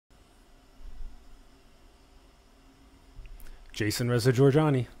Jason Reza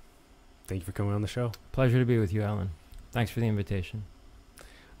Giorgiani, thank you for coming on the show. Pleasure to be with you, Alan. Thanks for the invitation.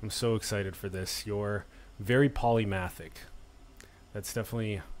 I'm so excited for this. You're very polymathic. That's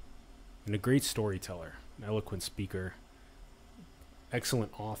definitely, and a great storyteller, an eloquent speaker,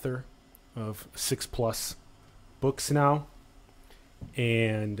 excellent author of 6+ books now,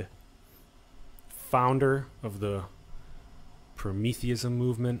 and founder of the Prometheism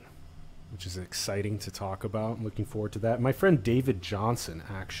movement, which is exciting to talk about. I'm looking forward to that. My friend David Johnson,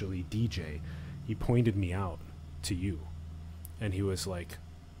 actually, DJ, he pointed me out to you, and he was like,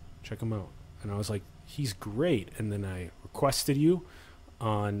 check him out. And I was like, he's great. And then I requested you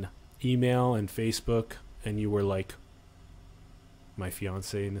on email and Facebook, and you were like, my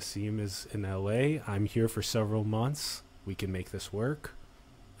fiance Nassim is in LA. I'm here for several months. We can make this work.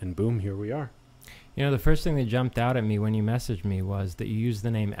 And boom, here we are. You know, the first thing that jumped out at me when you messaged me was that you used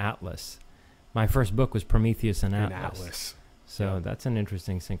the name Atlas. My first book was Prometheus and Atlas. So that's an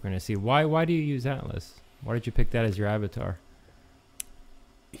interesting synchronicity. Why do you use Atlas? Why did you pick that as your avatar?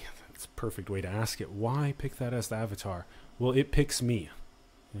 Yeah, that's a perfect way to ask it. Why pick that as the avatar? Well, it picks me.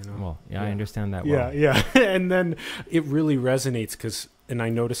 You know? Well, yeah, I understand that well. Yeah. And then it really resonates because, and I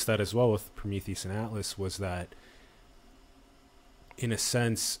noticed that as well with Prometheus and Atlas, was that, in a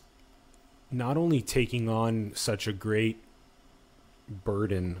sense, not only taking on such a great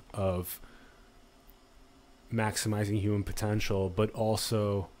burden of maximizing human potential, but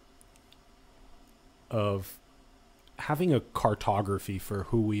also of having a cartography for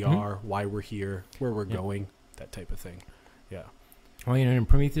who we are, why we're here, where we're going, that type of thing. Yeah. Well, you know, in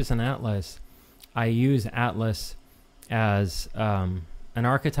Prometheus and Atlas, I use Atlas as an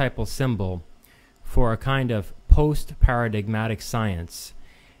archetypal symbol for a kind of post-paradigmatic science,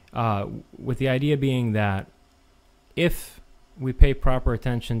 with the idea being that if we pay proper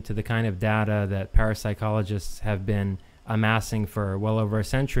attention to the kind of data that parapsychologists have been amassing for well over a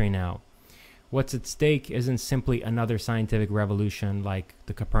century now, what's at stake isn't simply another scientific revolution like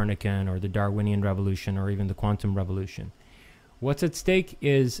the Copernican or the Darwinian revolution or even the quantum revolution. What's at stake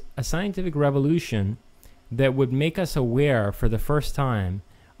is a scientific revolution that would make us aware for the first time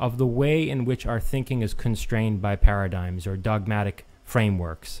of the way in which our thinking is constrained by paradigms or dogmatic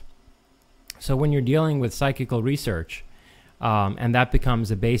frameworks. So when you're dealing with psychical research, and that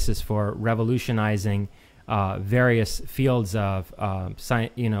becomes a basis for revolutionizing various fields of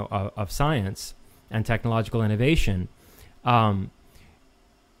science and technological innovation,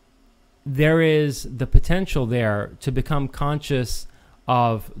 there is the potential there to become conscious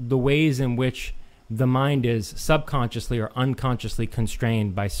of the ways in which the mind is subconsciously or unconsciously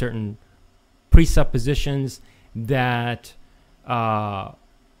constrained by certain presuppositions that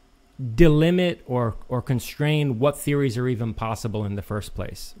delimit or constrain what theories are even possible in the first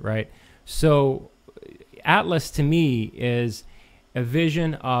place, right? So Atlas to me is a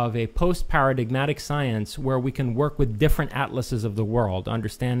vision of a post-paradigmatic science where we can work with different atlases of the world,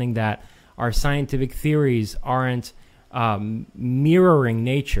 understanding that our scientific theories aren't mirroring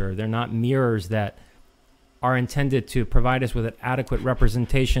nature. They're not mirrors that are intended to provide us with an adequate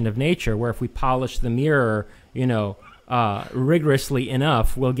representation of nature, where if we polish the mirror, rigorously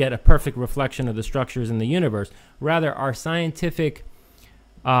enough, we'll get a perfect reflection of the structures in the universe. Rather, our scientific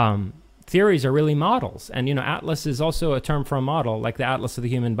theories are really models. And, Atlas is also a term for a model, like the Atlas of the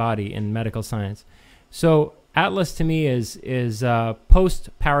Human Body in medical science. So Atlas to me is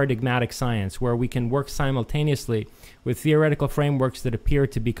post-paradigmatic science, where we can work simultaneously with theoretical frameworks that appear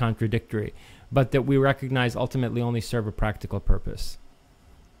to be contradictory, but that we recognize ultimately only serve a practical purpose.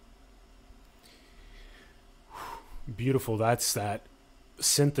 Beautiful. That's that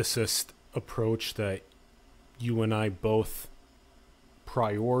synthesis approach that you and I both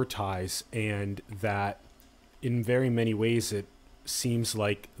prioritize, and that in very many ways it seems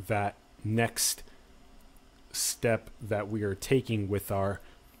like that next step that we are taking with our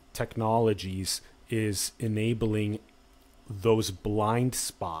technologies is enabling those blind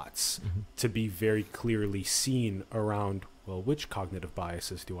spots to be very clearly seen around, well, which cognitive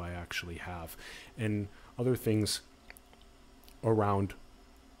biases do I actually have, and other things around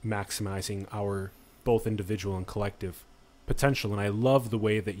maximizing our both individual and collective potential. And I love the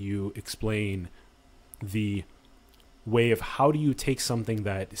way that you explain the way of how do you take something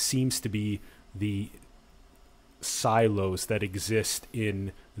that seems to be the silos that exist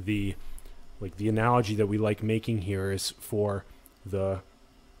in the, like the analogy that we like making here is for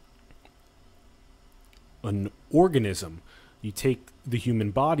an organism. You take the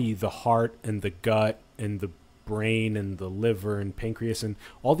human body, the heart and the gut and the brain and the liver and pancreas, and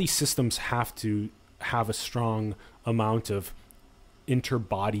all these systems have to have a strong amount of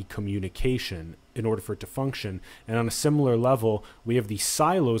inter-body communication in order for it to function. And on a similar level, we have these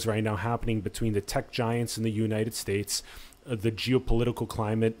silos right now happening between the tech giants in the United States, the geopolitical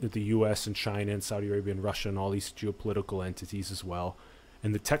climate, the US and China and Saudi Arabia and Russia and all these geopolitical entities as well,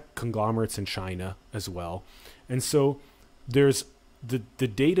 and the tech conglomerates in China as well. And so there's the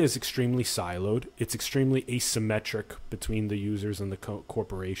data is extremely siloed. It's extremely asymmetric between the users and the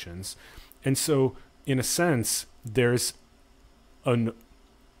corporations. And so in a sense, there's an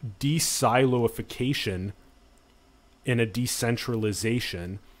de-siloification and a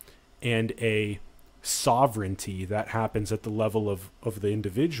decentralization and a sovereignty that happens at the level of the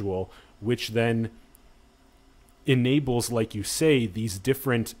individual, which then enables, like you say, these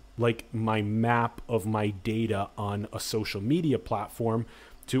different, like my map of my data on a social media platform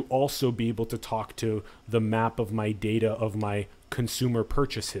to also be able to talk to the map of my data of my consumer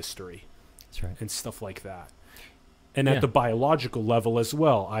purchase history. That's right. And stuff like that. And at the biological level as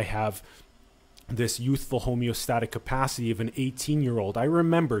well, I have this youthful homeostatic capacity of an 18-year-old. I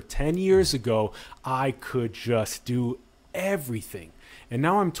remember 10 years ago, I could just do everything. And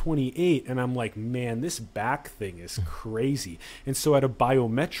now I'm 28 and I'm like, man, this back thing is crazy. And so at a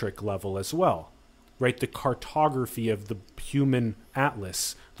biometric level as well, right? The cartography of the human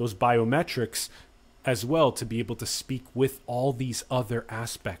atlas, those biometrics as well, to be able to speak with all these other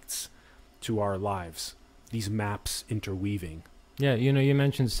aspects to our lives, these maps interweaving. Yeah, you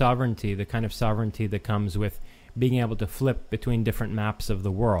mentioned sovereignty, the kind of sovereignty that comes with being able to flip between different maps of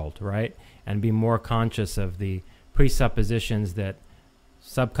the world, right? And be more conscious of the presuppositions that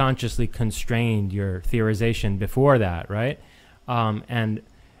subconsciously constrained your theorization before that, right? And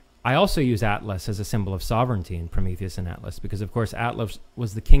I also use Atlas as a symbol of sovereignty in Prometheus and Atlas because, of course, Atlas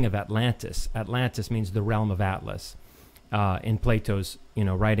was the king of Atlantis. Atlantis means the realm of Atlas in Plato's,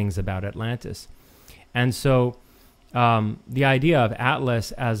 writings about Atlantis. And so the idea of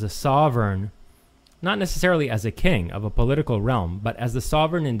Atlas as a sovereign, not necessarily as a king of a political realm, but as the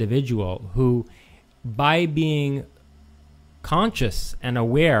sovereign individual who, by being conscious and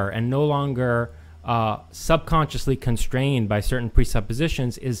aware and no longer subconsciously constrained by certain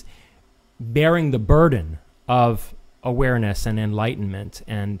presuppositions, is bearing the burden of awareness and enlightenment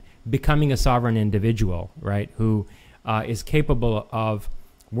and becoming a sovereign individual, right, who is capable of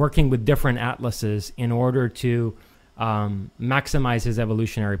working with different atlases in order to maximize his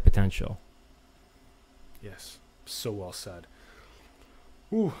evolutionary potential. Yes, so well said.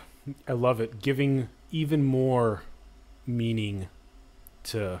 Ooh, I love it. Giving even more meaning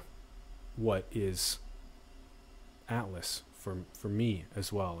to what is Atlas for me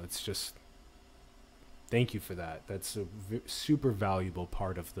as well. It's just, thank you for that. That's a super valuable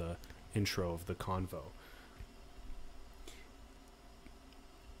part of the intro of the convo.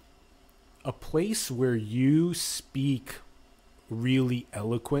 A place where you speak really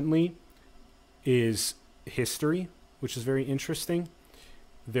eloquently is history, which is very interesting.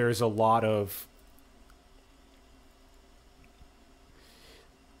 There's a lot of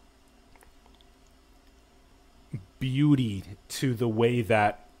beauty to the way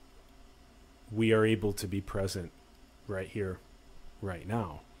that we are able to be present right here, right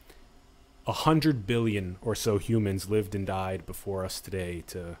now. 100 billion or so humans lived and died before us today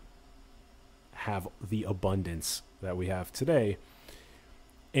to have the abundance that we have today.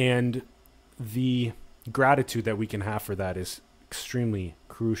 And the gratitude that we can have for that is extremely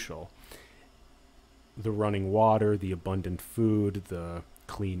crucial. The running water, the abundant food, the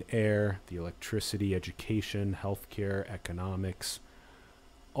clean air, the electricity, education, healthcare, economics,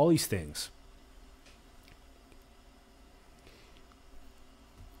 all these things.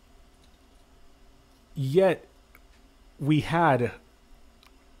 Yet we had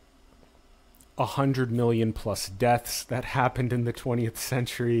 100 million plus deaths that happened in the 20th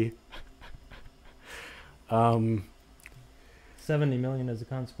century. 70 million as a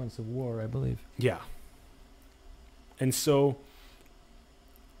consequence of war, I believe. Yeah. And so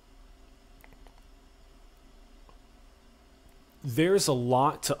there's a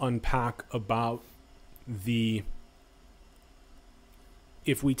lot to unpack about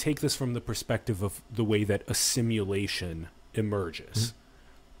if we take this from the perspective of the way that a simulation emerges.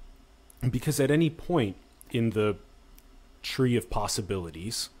 Mm-hmm. Because at any point in the tree of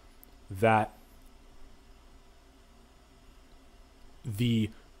possibilities that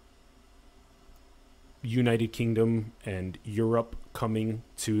the United Kingdom and Europe coming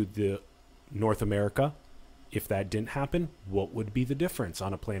to the North America, if that didn't happen, what would be the difference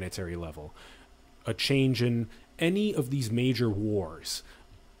on a planetary level? A change in any of these major wars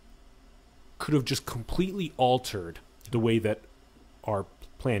could have just completely altered the way that our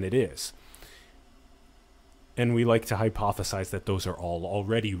planet is. And we like to hypothesize that those are all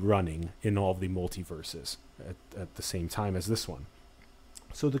already running in all of the multiverses at the same time as this one.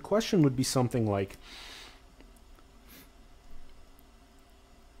 So the question would be something like,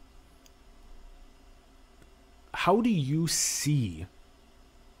 how do you see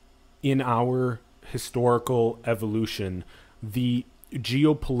in our historical evolution the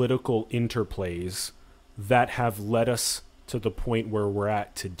geopolitical interplays that have led us to the point where we're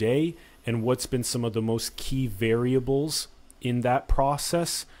at today, and what's been some of the most key variables in that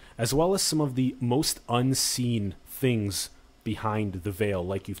process, as well as some of the most unseen things behind the veil,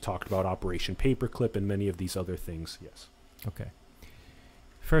 like you've talked about Operation Paperclip and many of these other things? Yes. Okay.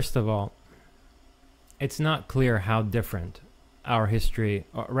 First of all, it's not clear how different our history,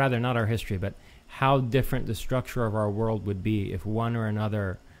 or rather not our history, but how different the structure of our world would be if one or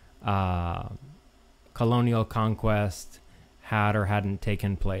another colonial conquest had or hadn't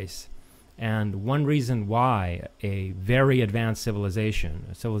taken place. And one reason why a very advanced civilization,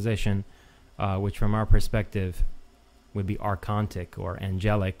 a civilization which from our perspective would be archontic or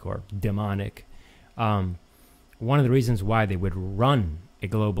angelic or demonic, one of the reasons why they would run a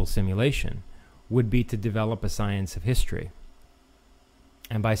global simulation would be to develop a science of history.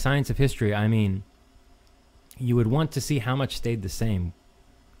 And by science of history, I mean you would want to see how much stayed the same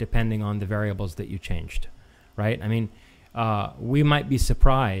depending on the variables that you changed, right? I mean, we might be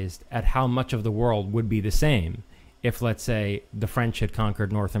surprised at how much of the world would be the same if, let's say, the French had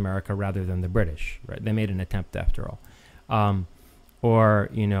conquered North America rather than the British, right? They made an attempt after all. Or,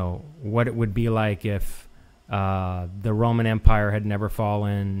 you know, what it would be like if the Roman Empire had never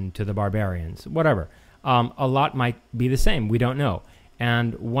fallen to the barbarians, whatever. A lot might be the same. We don't know.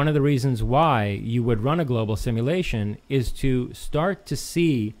 And one of the reasons why you would run a global simulation is to start to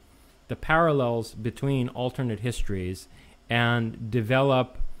see the parallels between alternate histories and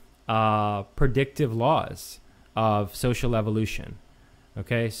develop predictive laws of social evolution.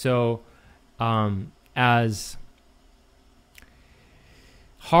 Okay, so as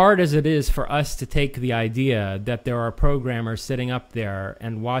hard as it is for us to take the idea that there are programmers sitting up there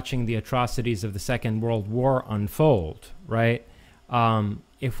and watching the atrocities of the Second World War unfold, right?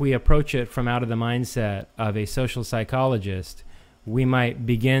 If we approach it from out of the mindset of a social psychologist, we might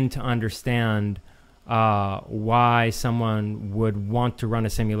begin to understand why someone would want to run a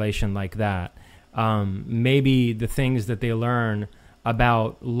simulation like that. Maybe the things that they learn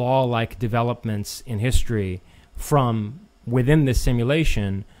about law-like developments in history from within this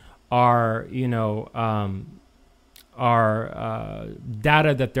simulation are, you know,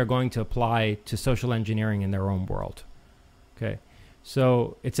 data that they're going to apply to social engineering in their own world. Okay,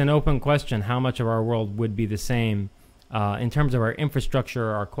 so it's an open question how much of our world would be the same in terms of our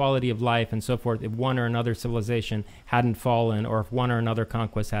infrastructure, our quality of life, and so forth, if one or another civilization hadn't fallen, or if one or another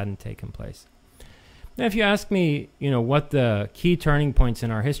conquest hadn't taken place. Now, if you ask me, you know, what the key turning points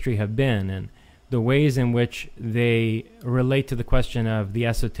in our history have been, and the ways in which they relate to the question of the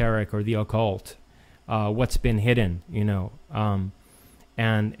esoteric or the occult, what's been hidden, you know,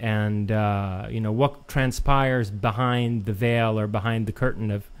 and you know, what transpires behind the veil or behind the curtain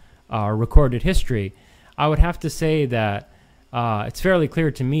of recorded history, I would have to say that it's fairly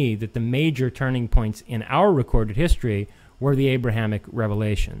clear to me that the major turning points in our recorded history were the Abrahamic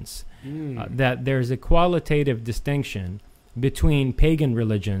revelations. That there's a qualitative distinction between pagan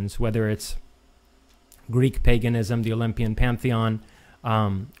religions, whether it's Greek paganism, the Olympian pantheon,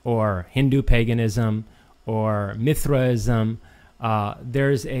 or Hindu paganism, or Mithraism.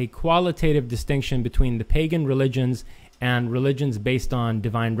 There's a qualitative distinction between the pagan religions and religions based on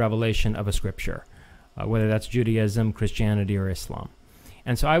divine revelation of a scripture, whether that's Judaism, Christianity, or Islam.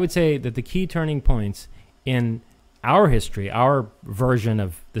 And so I would say that the key turning points in our history, our version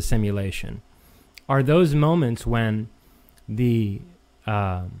of the simulation, are those moments when the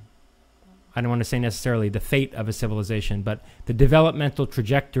I don't want to say necessarily the fate of a civilization, but the developmental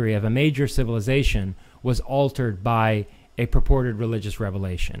trajectory of a major civilization was altered by a purported religious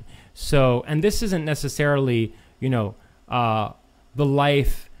revelation. So, and this isn't necessarily, you know, the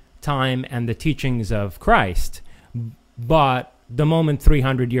lifetime and the teachings of Christ, but the moment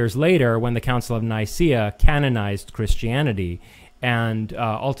 300 years later when the Council of Nicaea canonized Christianity and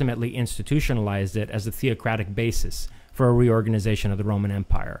ultimately institutionalized it as a theocratic basis for a reorganization of the Roman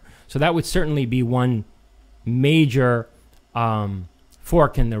Empire. So that would certainly be one major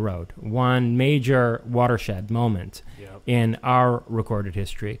fork in the road, one major watershed moment in our recorded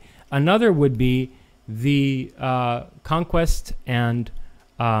history. Another would be the conquest and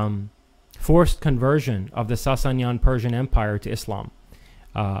forced conversion of the Sasanian Persian Empire to Islam.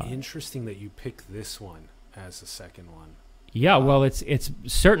 Interesting that you pick this one as the second one. Yeah, well, it's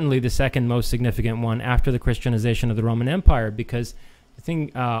certainly the second most significant one after the Christianization of the Roman Empire, because the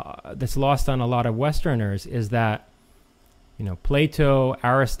thing that's lost on a lot of Westerners is that, Plato,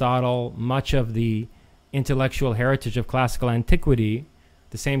 Aristotle, much of the intellectual heritage of classical antiquity,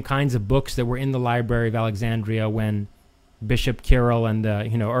 the same kinds of books that were in the Library of Alexandria when Bishop Kirill and the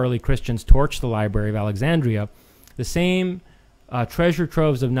early Christians torched the Library of Alexandria, the same treasure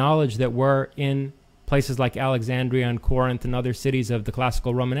troves of knowledge that were in places like Alexandria and Corinth and other cities of the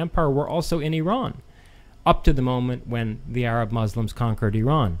classical Roman Empire were also in Iran, up to the moment when the Arab Muslims conquered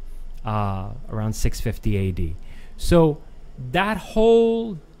Iran around 650 AD. So that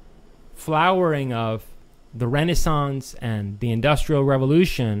whole flowering of the Renaissance and the Industrial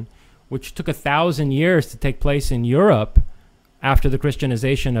Revolution, which took 1,000 years to take place in Europe after the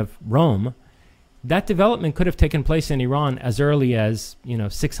Christianization of Rome, that development could have taken place in Iran as early as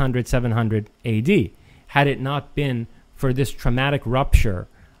 600, 700 AD, had it not been for this traumatic rupture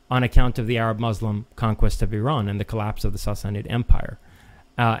on account of the Arab-Muslim conquest of Iran and the collapse of the Sassanid Empire.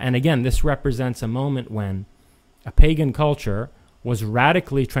 And again, this represents a moment when a pagan culture was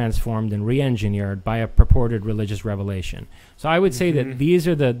radically transformed and re-engineered by a purported religious revelation. So I would say that these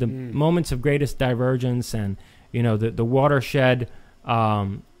are the moments of greatest divergence and the watershed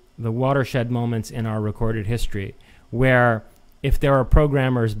moments in our recorded history, where if there are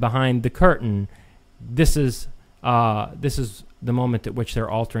programmers behind the curtain, this is the moment at which they're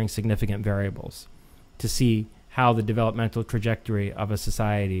altering significant variables to see how the developmental trajectory of a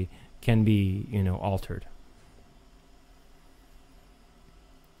society can be altered.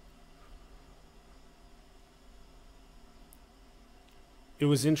 It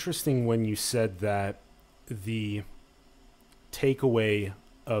was interesting when you said that the takeaway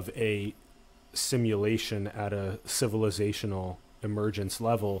of a simulation at a civilizational emergence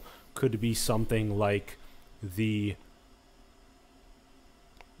level could be something like the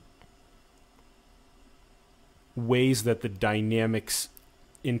ways that the dynamics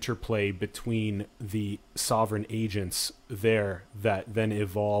interplay between the sovereign agents there that then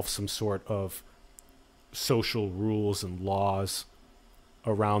evolve some sort of social rules and laws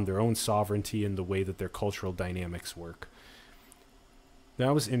around their own sovereignty and the way that their cultural dynamics work.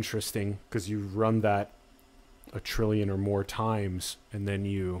 That was interesting because you run that 1 trillion or more times and then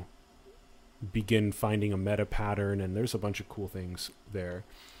you begin finding a meta pattern, and there's a bunch of cool things there.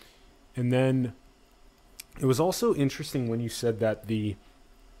 And then it was also interesting when you said that the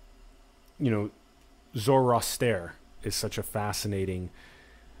Zoroaster is such a fascinating,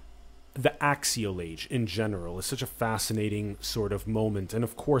 the axial age in general is such a fascinating sort of moment. And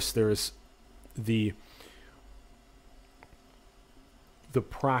of course there's the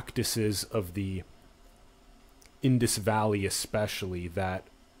practices of the Indus Valley especially that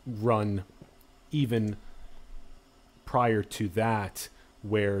run even prior to that,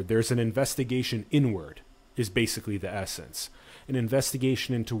 where there's an investigation inward is basically the essence. An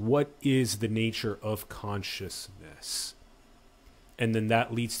investigation into what is the nature of consciousness. And then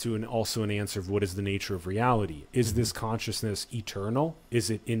that leads to also an answer of what is the nature of reality. Is this consciousness eternal? Is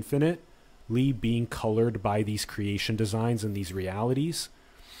it infinitely being colored by these creation designs and these realities?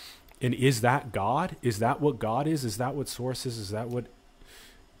 And is that God? Is that what God is? Is that what Source is? Is that what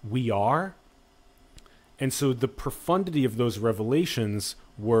we are? And so the profundity of those revelations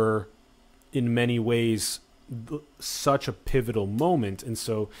were in many ways such a pivotal moment. And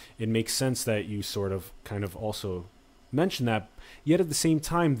so it makes sense that you sort of kind of also mention that. Yet at the same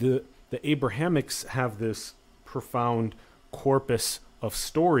time, the Abrahamics have this profound corpus of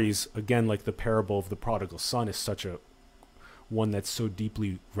stories, again, like the parable of the prodigal son is such a one that's so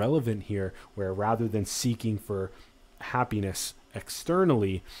deeply relevant here, where rather than seeking for happiness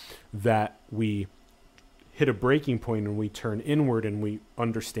externally, that we hit a breaking point and we turn inward and we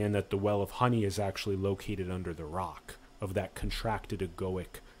understand that the well of honey is actually located under the rock of that contracted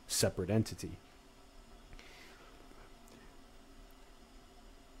egoic separate entity.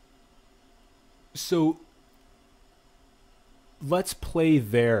 So let's play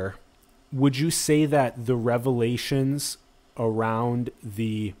there. Would you say that the revelations around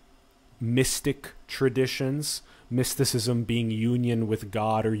the mystic traditions, mysticism being union with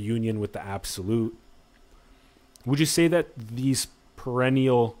God or union with the absolute, would you say that these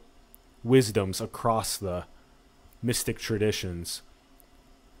perennial wisdoms across the mystic traditions,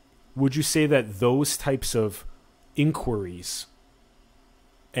 would you say that those types of inquiries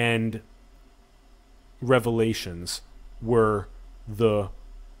and revelations were the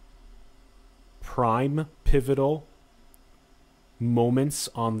prime pivotal moments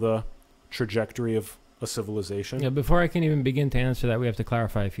on the trajectory of a civilization? Yeah, before I can even begin to answer that, we have to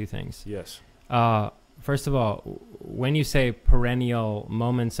clarify a few things. Yes. first of all, when you say perennial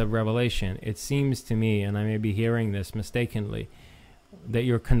moments of revelation, it seems to me, and I may be hearing this mistakenly, that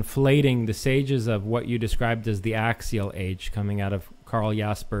you're conflating the sages of what you described as the axial age, coming out of Karl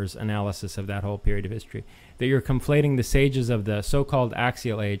Jasper's analysis of that whole period of history, that you're conflating the sages of the so-called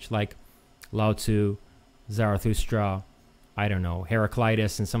axial age, like Lao Tzu, Zarathustra, I don't know,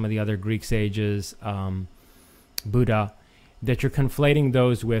 Heraclitus and some of the other Greek sages, Buddha, that you're conflating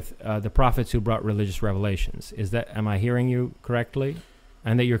those with the prophets who brought religious revelations. Am I hearing you correctly?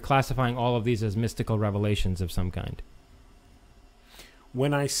 And that you're classifying all of these as mystical revelations of some kind.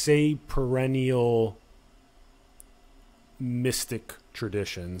 When I say perennial mystic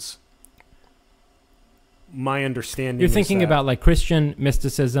traditions, my understanding you're is thinking that about like Christian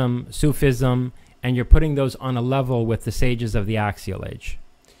mysticism, Sufism, and you're putting those on a level with the sages of the axial age,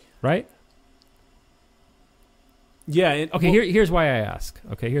 right? Yeah. Okay, here's why I ask.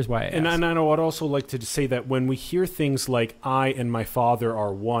 And I would also like to say that when we hear things like "I and my Father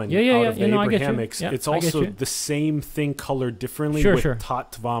are one" out of the Abrahamics, it's also the same thing colored differently with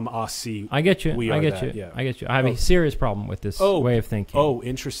Tat Tvam Asi. I get you. I get you. I have a serious problem with this way of thinking. Oh,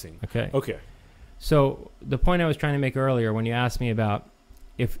 interesting. Okay. So the point I was trying to make earlier, when you asked me about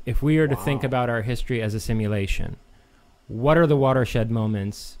if we were to think about our history as a simulation, what are the watershed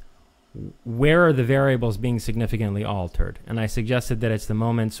moments? Where are the variables being significantly altered? And I suggested that it's the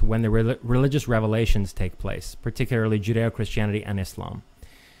moments when the religious revelations take place, particularly Judeo-Christianity and Islam.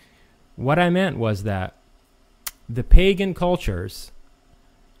 What I meant was that the pagan cultures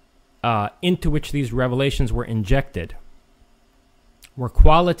into which these revelations were injected were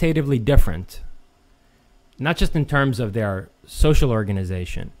qualitatively different, not just in terms of their social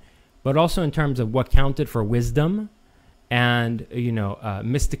organization, but also in terms of what counted for wisdom and,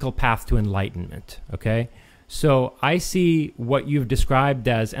 mystical path to enlightenment, okay? So I see what you've described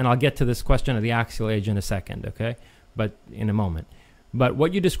as, and I'll get to this question of the axial age in a second, okay? But in a moment. But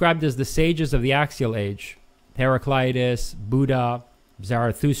what you described as the sages of the axial age, Heraclitus, Buddha,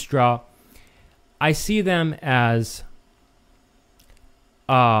 Zarathustra, I see them as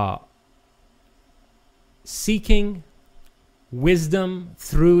seeking wisdom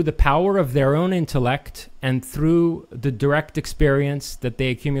through the power of their own intellect and through the direct experience that they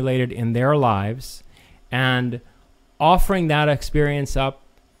accumulated in their lives, and offering that experience up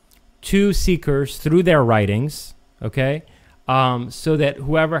to seekers through their writings, okay? So that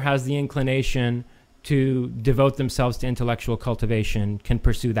whoever has the inclination to devote themselves to intellectual cultivation can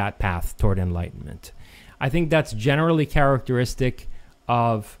pursue that path toward enlightenment. I think that's generally characteristic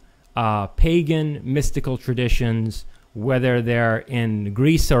of pagan mystical traditions, whether they're in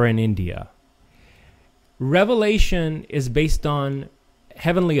Greece or in India. Revelation is based on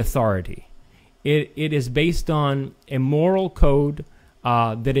heavenly authority. It is based on a moral code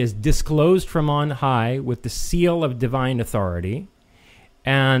that is disclosed from on high with the seal of divine authority.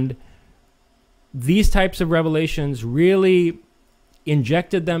 And these types of revelations really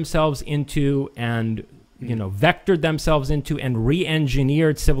injected themselves into and vectored themselves into and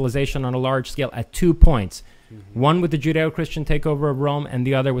re-engineered civilization on a large scale at 2 points. One with the Judeo-Christian takeover of Rome, and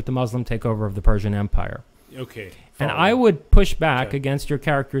the other with the Muslim takeover of the Persian Empire. Okay. And I would push back against your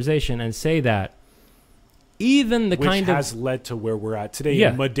characterization and say that even the which has led to where we're at today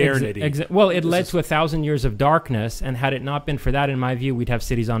in modernity. Well, it led to 1,000 years of darkness, and had it not been for that, in my view, we'd have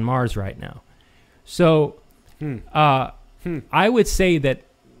cities on Mars right now. So I would say that,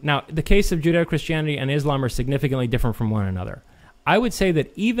 now, the case of Judeo-Christianity and Islam are significantly different from one another. I would say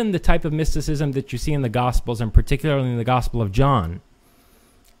that even the type of mysticism that you see in the Gospels, and particularly in the Gospel of John,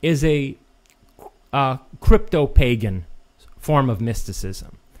 is a crypto-pagan form of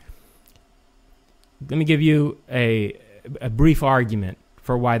mysticism. Let me give you a brief argument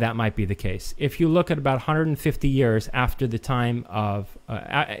for why that might be the case. If you look at about 150 years after the time of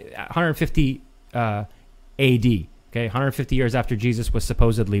 150 AD, okay, 150 years after Jesus was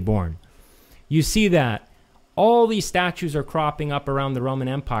supposedly born, you see that all these statues are cropping up around the Roman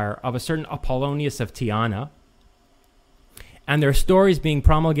Empire of a certain Apollonius of Tyana, and there are stories being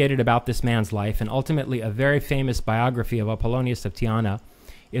promulgated about this man's life, and ultimately a very famous biography of Apollonius of Tyana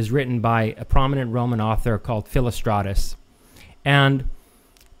is written by a prominent Roman author called Philostratus. And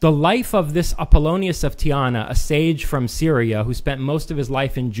the life of this Apollonius of Tyana, a sage from Syria who spent most of his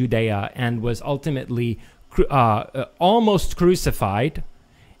life in Judea and was ultimately almost crucified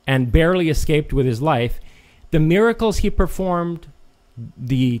and barely escaped with his life, the miracles he performed,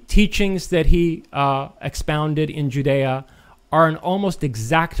 the teachings that he expounded in Judea, are an almost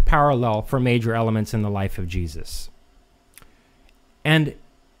exact parallel for major elements in the life of Jesus. And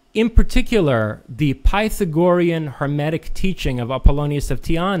in particular, the Pythagorean Hermetic teaching of Apollonius of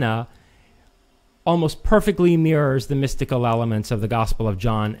Tyana almost perfectly mirrors the mystical elements of the Gospel of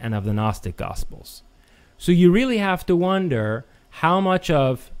John and of the Gnostic Gospels. So you really have to wonder how much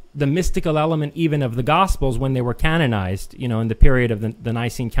of the mystical element even of the Gospels when they were canonized, in the period of the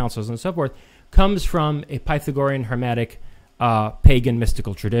Nicene Councils and so forth, comes from a Pythagorean Hermetic pagan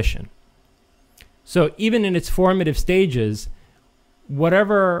mystical tradition. So even in its formative stages,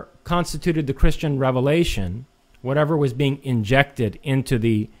 whatever constituted the Christian revelation, whatever was being injected into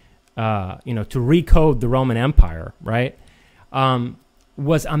the, to recode the Roman Empire, right,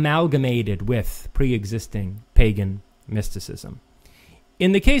 was amalgamated with pre-existing pagan mysticism.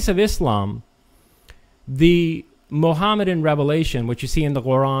 In the case of Islam, the Mohammedan revelation, which you see in the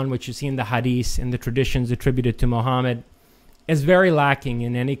Quran, which you see in the Hadith, in the traditions attributed to Muhammad, is very lacking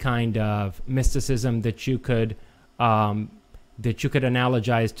in any kind of mysticism that you could analogize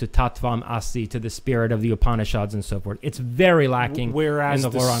to Tatvam Asli, to the spirit of the Upanishads and so forth. It's very lacking in the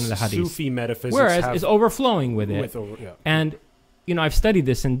Quran and the Hadith. Sufi metaphysics is overflowing with it. And, I've studied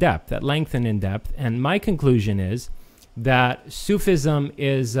this in depth, at length and in depth, and my conclusion is that Sufism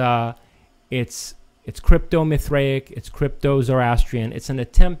is, it's crypto-Mithraic, it's crypto-Zoroastrian. It's an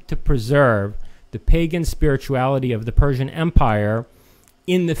attempt to preserve the pagan spirituality of the Persian Empire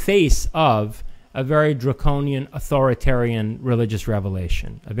in the face of a very draconian, authoritarian religious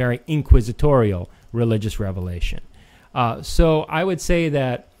revelation, a very inquisitorial religious revelation. So I would say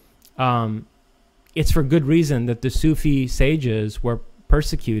that it's for good reason that the Sufi sages were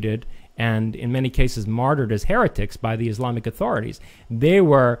persecuted and in many cases martyred as heretics by the Islamic authorities. They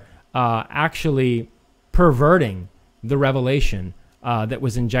were actually perverting the revelation that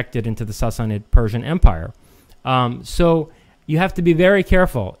was injected into the Sassanid Persian Empire. So you have to be very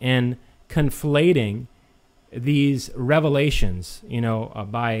careful in conflating these revelations,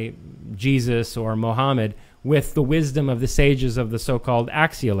 by Jesus or Muhammad with the wisdom of the sages of the so-called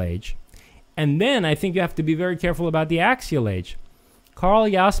Axial Age. And then I think you have to be very careful about the Axial Age. Karl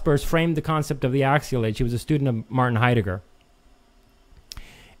Jaspers framed the concept of the Axial Age. He was a student of Martin Heidegger.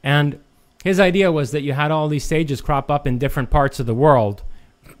 And his idea was that you had all these sages crop up in different parts of the world,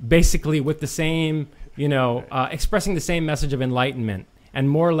 basically with the same, expressing the same message of enlightenment and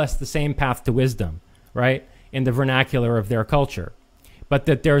more or less the same path to wisdom, right, in the vernacular of their culture. But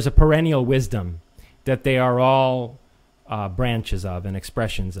that there's a perennial wisdom that they are all branches of and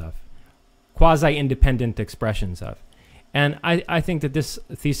expressions of, quasi-independent expressions of. And I think that this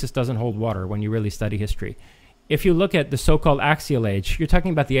thesis doesn't hold water when you really study history. If you look at the so-called Axial Age, you're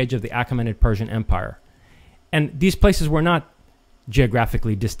talking about the age of the Achaemenid Persian Empire. And these places were not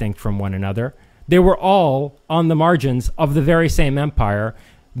geographically distinct from one another. They were all on the margins of the very same empire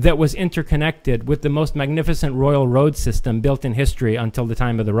that was interconnected with the most magnificent royal road system built in history until the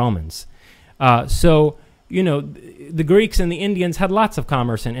time of the Romans. So, the Greeks and the Indians had lots of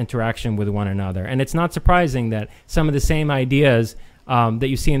commerce and interaction with one another. And it's not surprising that some of the same ideas that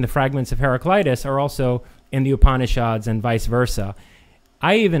you see in the fragments of Heraclitus are also in the Upanishads and vice versa.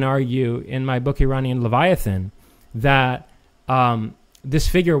 I even argue in my book Iranian Leviathan that this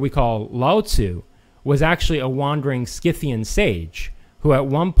figure we call Lao Tzu was actually a wandering Scythian sage who at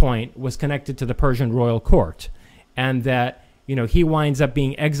one point was connected to the Persian royal court, and that he winds up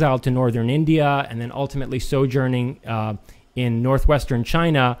being exiled to northern India and then ultimately sojourning in northwestern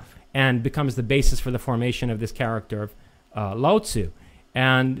China and becomes the basis for the formation of this character of Lao Tzu.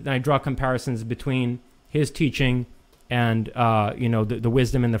 And I draw comparisons between his teaching and the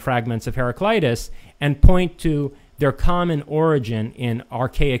wisdom in the fragments of Heraclitus and point to their common origin in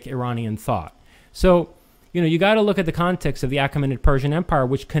archaic Iranian thought. So, you got to look at the context of the Achaemenid Persian Empire,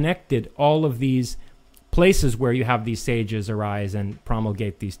 which connected all of these places where you have these sages arise and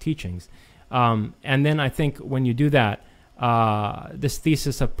promulgate these teachings. And then I think when you do that, this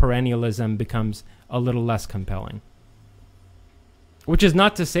thesis of perennialism becomes a little less compelling. Which is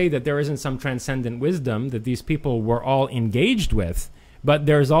not to say that there isn't some transcendent wisdom that these people were all engaged with, but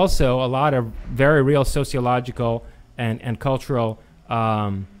there's also a lot of very real sociological and cultural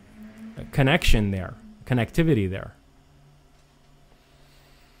connectivity there.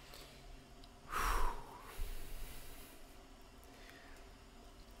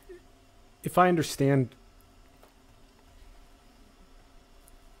 If I understand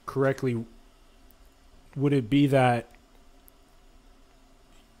correctly, would it be that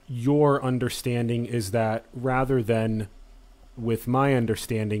your understanding is that rather than with my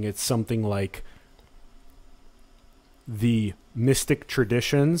understanding, it's something like the mystic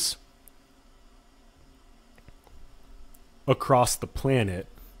traditions across the planet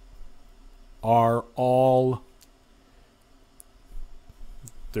are all,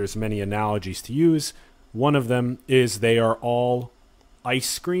 there's many analogies to use. One of them is they are all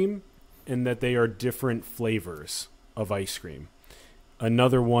ice cream and that they are different flavors of ice cream.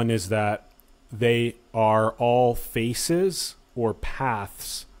 Another one is that they are all faces or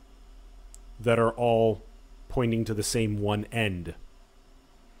paths that are all pointing to the same one end.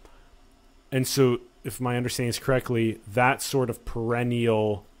 And so, if my understanding is correctly, that sort of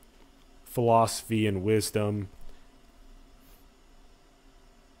perennial philosophy and wisdom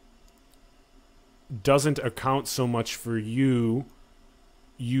doesn't account so much for you.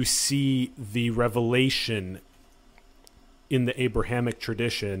 You see the revelation in the Abrahamic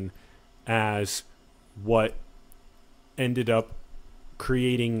tradition as what ended up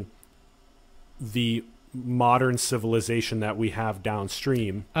creating the modern civilization that we have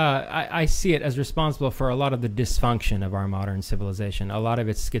downstream. I see it as responsible for a lot of the dysfunction of our modern civilization. A lot of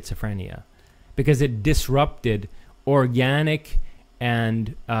it's schizophrenia, because it disrupted organic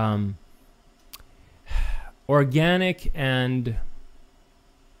and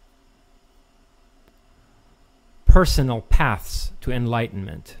personal paths to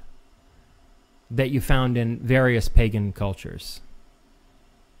enlightenment that you found in various pagan cultures.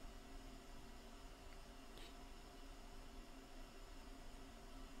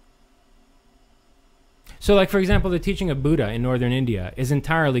 So, like, for example, the teaching of Buddha in northern India is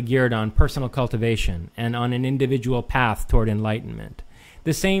entirely geared on personal cultivation and on an individual path toward enlightenment.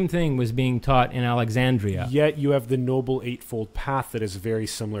 The same thing was being taught in Alexandria. Yet you have the Noble Eightfold Path that is very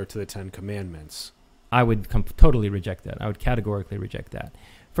similar to the Ten Commandments. I would totally reject that. I would categorically reject that.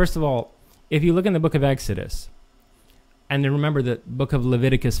 First of all, if you look in the book of Exodus, and then remember the book of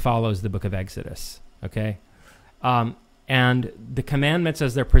Leviticus follows the book of Exodus, okay? And the commandments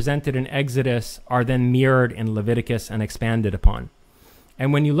as they're presented in Exodus are then mirrored in Leviticus and expanded upon.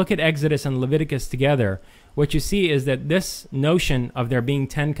 And when you look at Exodus and Leviticus together, what you see is that this notion of there being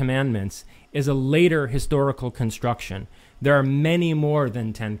 10 commandments is a later historical construction. There are many more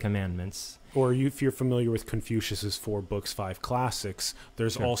than 10 commandments. Or if you're familiar with Confucius's 4 books, 5 classics,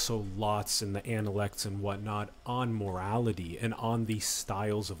 there's also lots in the Analects and whatnot on morality and on these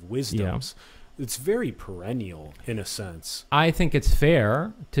styles of wisdoms. Yeah. It's very perennial in a sense. I think it's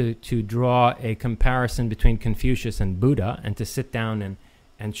fair to draw a comparison between Confucius and Buddha and to sit down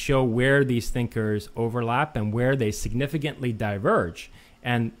and show where these thinkers overlap and where they significantly diverge.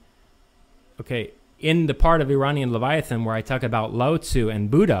 And, okay, in the part of Iranian Leviathan where I talk about Lao Tzu and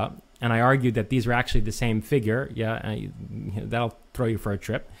Buddha, and I argued that these are actually the same figure, that'll throw you for a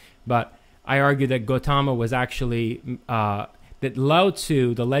trip, but I argued that Gautama was actually... that Lao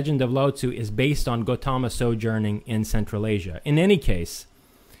Tzu, the legend of Lao Tzu, is based on Gautama sojourning in Central Asia. In any case,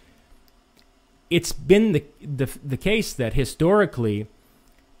 it's been the case that historically,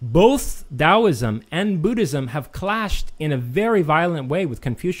 both Taoism and Buddhism have clashed in a very violent way with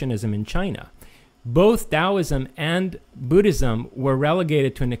Confucianism in China. Both Taoism and Buddhism were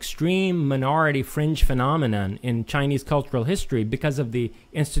relegated to an extreme minority fringe phenomenon in Chinese cultural history because of the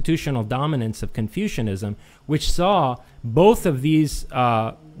institutional dominance of Confucianism, which saw both of these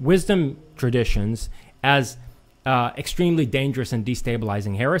wisdom traditions as extremely dangerous and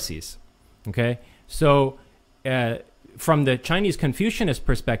destabilizing heresies. Okay? So from the Chinese Confucianist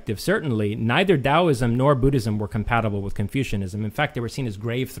perspective, certainly neither Taoism nor Buddhism were compatible with Confucianism. In fact, they were seen as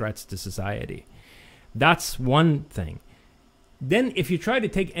grave threats to society. That's one thing. Then if you try to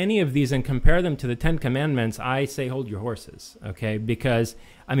take any of these and compare them to the 10 Commandments, I say hold your horses, okay? Because,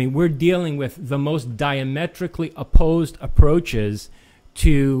 I mean, we're dealing with the most diametrically opposed approaches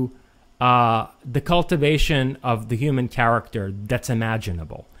to the cultivation of the human character that's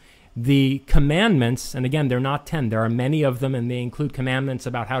imaginable. The commandments, and again, they're not 10. There are many of them, and they include commandments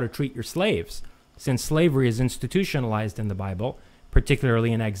about how to treat your slaves, since slavery is institutionalized in the Bible,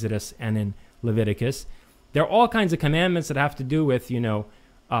 particularly in Exodus and in Leviticus. There are all kinds of commandments that have to do with,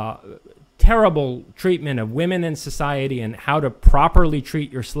 terrible treatment of women in society and how to properly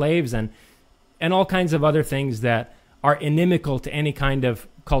treat your slaves and all kinds of other things that are inimical to any kind of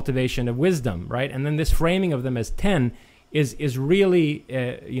cultivation of wisdom, right? And then this framing of them as 10 is really,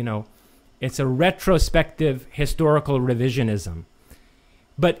 it's a retrospective historical revisionism.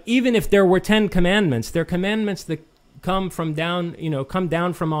 But even if there were 10 commandments, they're commandments that come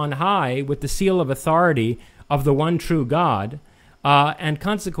down from on high with the seal of authority of the one true God, and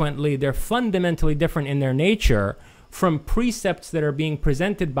consequently they're fundamentally different in their nature from precepts that are being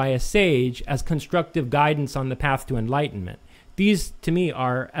presented by a sage as constructive guidance on the path to enlightenment. These, to me,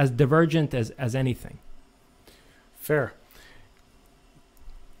 are as divergent as anything. Fair.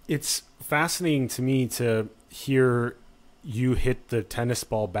 It's fascinating to me to hear you hit the tennis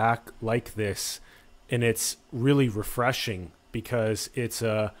ball back like this. And it's really refreshing because it's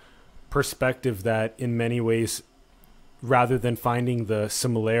a perspective that in many ways, rather than finding the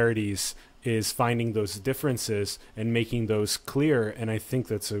similarities, is finding those differences and making those clear. And I think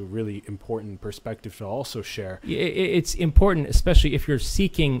that's a really important perspective to also share. It's important, especially if you're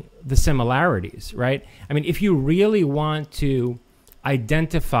seeking the similarities, right? I mean, if you really want to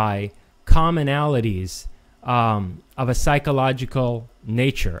identify commonalities of a psychological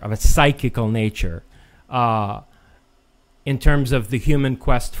nature, of a psychical nature, in terms of the human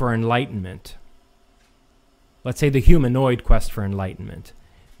quest for enlightenment, let's say the humanoid quest for enlightenment,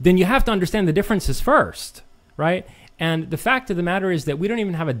 then you have to understand the differences first, right? And the fact of the matter is that we don't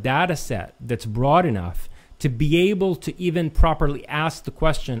even have a data set that's broad enough to be able to even properly ask the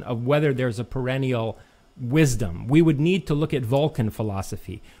question of whether there's a perennial wisdom. We would need to look at Vulcan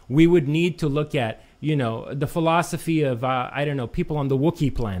philosophy. We would need to look at, you know, the philosophy of, I don't know, people on the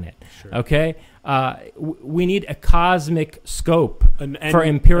Wookiee planet, Sure. okay? We need a cosmic scope for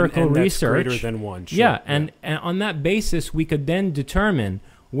empirical research. Greater than one. Sure. Yeah, and on that basis, we could then determine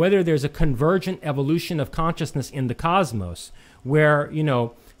whether there's a convergent evolution of consciousness in the cosmos, where, you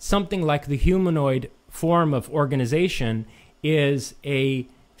know, something like the humanoid form of organization is a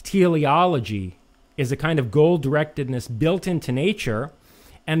teleology, is a kind of goal-directedness built into nature,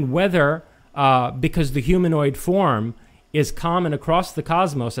 and whether, because the humanoid form is common across the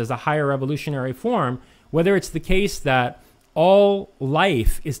cosmos as a higher evolutionary form, whether it's the case that all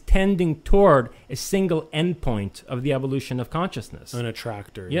life is tending toward a single endpoint of the evolution of consciousness. An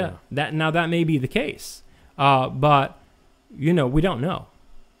attractor. Yeah. That may be the case, but you know, we don't know.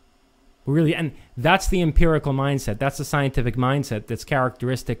 Really, and that's the empirical mindset. That's the scientific mindset that's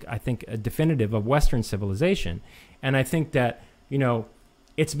characteristic, I think, definitive of Western civilization. And I think that, you know,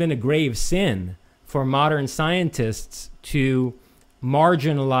 it's been a grave sin for modern scientists to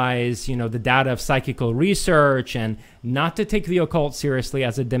marginalize, you know, the data of psychical research and not to take the occult seriously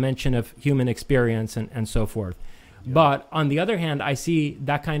as a dimension of human experience and so forth. Yeah. But on the other hand, I see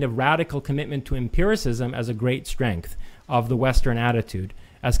that kind of radical commitment to empiricism as a great strength of the Western attitude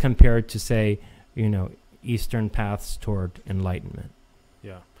as compared to, say, you know, Eastern paths toward enlightenment.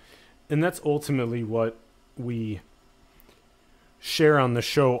 Yeah. And that's ultimately what we share on the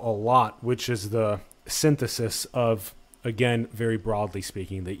show a lot, which is the synthesis of, again, very broadly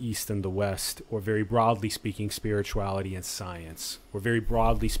speaking, the East and the West, or very broadly speaking, spirituality and science, or very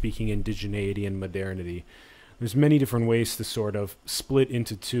broadly speaking, indigeneity and modernity. There's many different ways to sort of split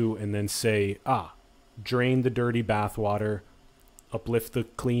into two and then say, drain the dirty bathwater, uplift the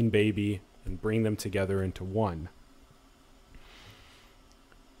clean baby, and bring them together into one.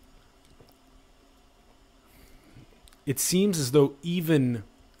 It seems as though even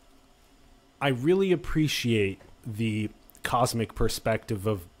I really appreciate the cosmic perspective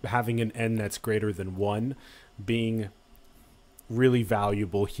of having an n that's greater than one being really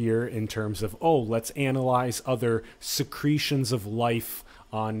valuable here in terms of, let's analyze other secretions of life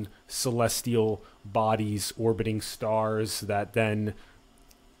on celestial bodies orbiting stars that then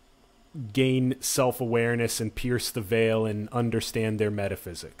gain self-awareness and pierce the veil and understand their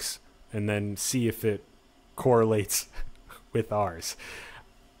metaphysics, and then see if it correlates with ours.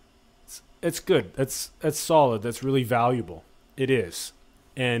 It's good. That's solid. That's really valuable. It is.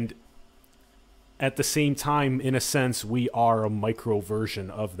 And at the same time, in a sense, we are a micro version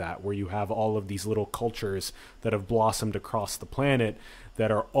of that, where you have all of these little cultures that have blossomed across the planet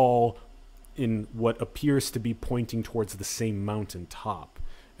that are all in what appears to be pointing towards the same mountain top.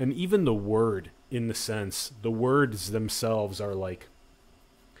 And even the word, in the sense, the words themselves are like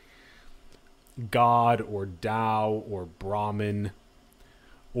God or Tao or Brahman,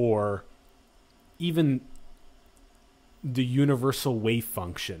 or even the universal wave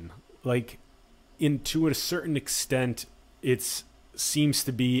function. Like, to a certain extent, it seems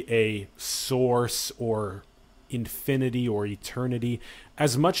to be a source or infinity or eternity.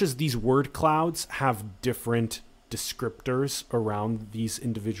 As much as these word clouds have different descriptors around these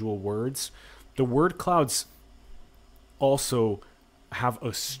individual words, the word clouds also have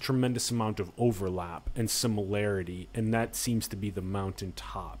a tremendous amount of overlap and similarity, and that seems to be the mountain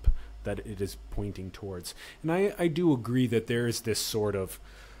top that it is pointing towards. And I do agree that there is this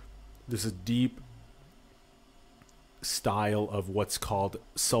deep style of what's called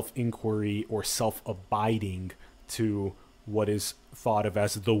self-inquiry or self-abiding to what is thought of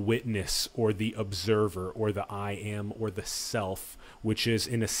as the witness or the observer or the I am or the self, which is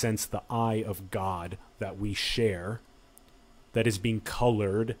in a sense the eye of God that we share, that is being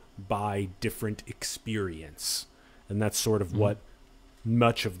colored by different experience. And that's sort of what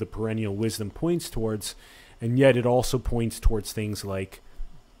much of the perennial wisdom points towards. And yet it also points towards things like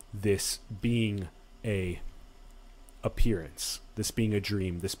this being a appearance, this being a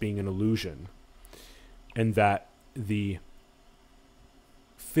dream, this being an illusion, and that the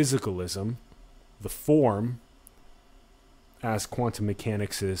physicalism, the form, as quantum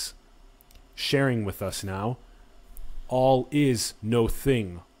mechanics is sharing with us now, all is no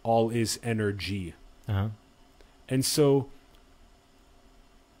thing, all is energy. Uh-huh. And so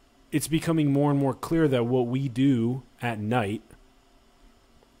it's becoming more and more clear that what we do at night,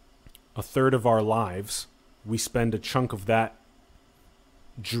 a third of our lives, we spend a chunk of that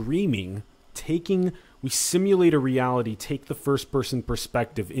dreaming, we simulate a reality, take the first person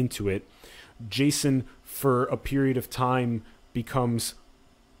perspective into it. Jason, for a period of time, becomes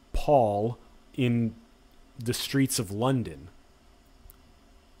Paul in the streets of London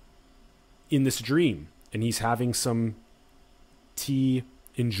in this dream. And he's having some tea,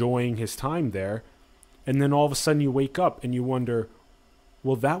 enjoying his time there. And then all of a sudden you wake up and you wonder,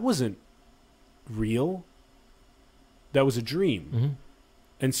 well, that wasn't real. That was a dream. Mm-hmm.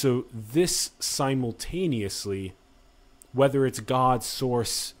 And so this simultaneously, whether it's God,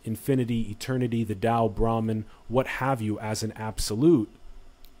 source, infinity, eternity, the Tao, Brahman, what have you, as an absolute,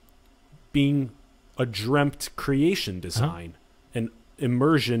 being a dreamt creation design, and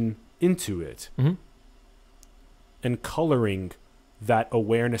immersion into it, and coloring that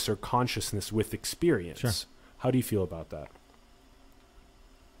awareness or consciousness with experience. Sure. How do you feel about that?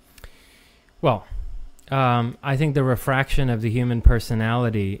 Well, I think the refraction of the human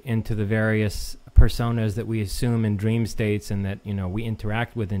personality into the various personas that we assume in dream states and that, we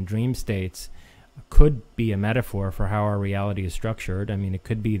interact with in dream states could be a metaphor for how our reality is structured. I mean, it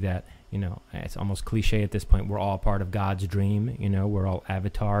could be that, it's almost cliche at this point, we're all part of God's dream, we're all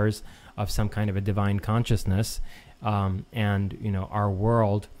avatars of some kind of a divine consciousness. And, our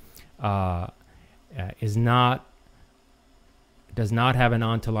world does not have an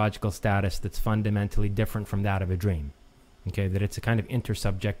ontological status that's fundamentally different from that of a dream. Okay, that it's a kind of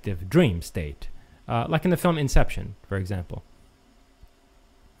intersubjective dream state, like in the film Inception, for example.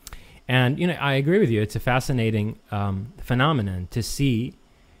 And, I agree with you. It's a fascinating phenomenon to see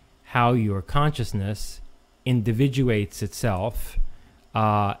how your consciousness individuates itself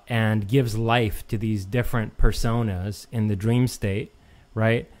and gives life to these different personas in the dream state,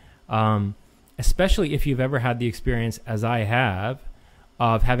 right? Especially if you've ever had the experience, as I have,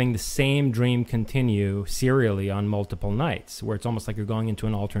 of having the same dream continue serially on multiple nights, where it's almost like you're going into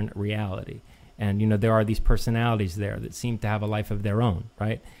an alternate reality. And, there are these personalities there that seem to have a life of their own,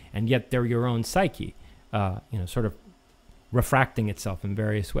 right? And yet they're your own psyche, sort of refracting itself in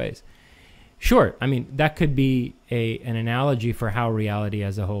various ways. Sure, I mean, that could be an analogy for how reality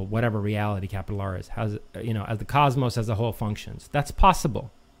as a whole, whatever reality, capital R is, as the cosmos as a whole functions. That's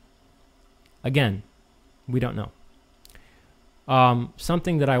possible. Again, we don't know.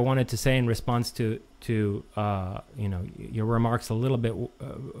 Something that I wanted to say in response to your remarks a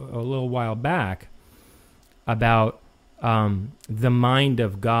little while back about the mind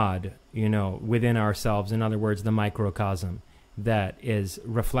of God, within ourselves. In other words, the microcosm that is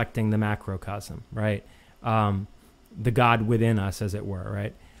reflecting the macrocosm, right? The God within us, as it were,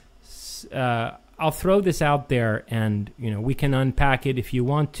 right? I'll throw this out there, and we can unpack it if you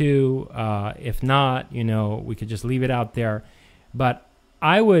want to. If not, we could just leave it out there. But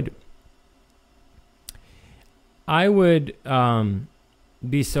I would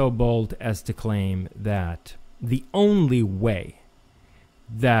be so bold as to claim that the only way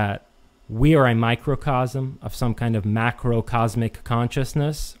that we are a microcosm of some kind of macrocosmic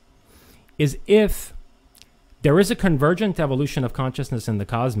consciousness is if there is a convergent evolution of consciousness in the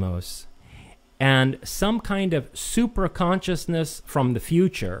cosmos, and some kind of supraconsciousness from the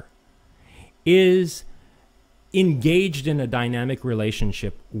future is engaged in a dynamic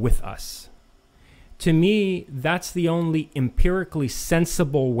relationship with us. To me, that's the only empirically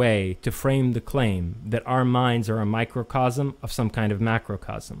sensible way to frame the claim that our minds are a microcosm of some kind of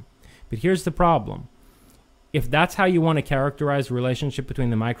macrocosm. But here's the problem. If that's how you want to characterize the relationship between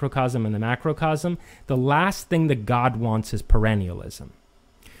the microcosm and the macrocosm, the last thing that God wants is perennialism.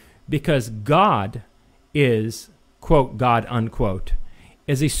 Because God is, quote, God, unquote,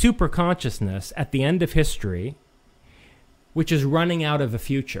 is a superconsciousness at the end of history, which is running out of a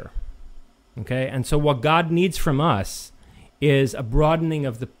future. Okay? And so what God needs from us is a broadening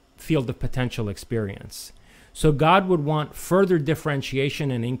of the field of potential experience. So God would want further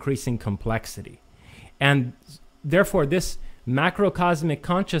differentiation and increasing complexity. And therefore, this macrocosmic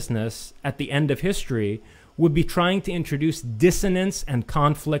consciousness at the end of history would be trying to introduce dissonance and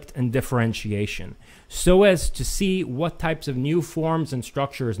conflict and differentiation so as to see what types of new forms and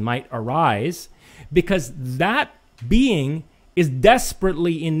structures might arise, because that being is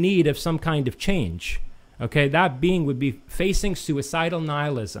desperately in need of some kind of change. Okay, that being would be facing suicidal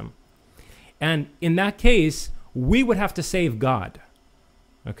nihilism. And in that case, we would have to save God.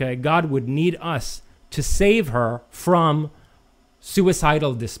 Okay, God would need us to save her from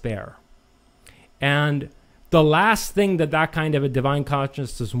suicidal despair. And the last thing that that kind of a divine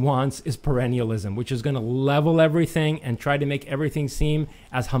consciousness wants is perennialism, which is going to level everything and try to make everything seem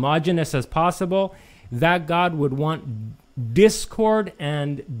as homogeneous as possible. That God would want discord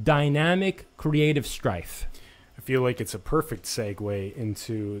and dynamic creative strife. I feel like it's a perfect segue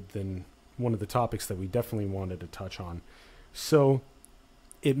into one of the topics that we definitely wanted to touch on. So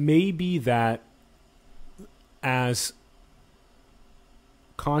it may be that as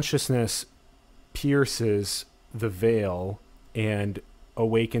consciousness pierces the veil and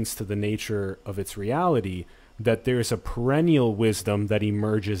awakens to the nature of its reality, that there's a perennial wisdom that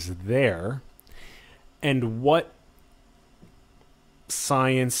emerges there. And what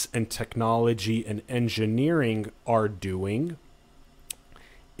science and technology and engineering are doing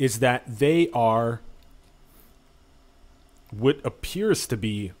is that they are what appears to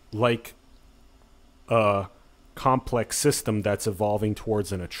be like a complex system that's evolving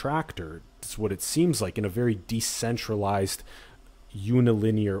towards an attractor. It's what it seems like, in a very decentralized,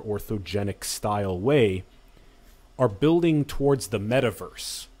 unilinear, orthogenic style way, are building towards the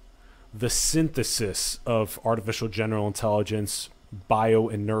metaverse, the synthesis of artificial general intelligence, bio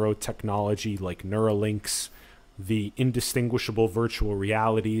and neurotechnology like Neuralinks, the indistinguishable virtual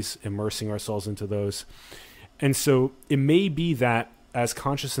realities, immersing ourselves into those. And so it may be that as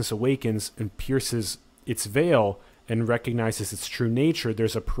consciousness awakens and pierces its veil and recognizes its true nature,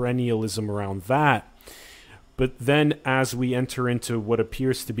 there's a perennialism around that. But then as we enter into what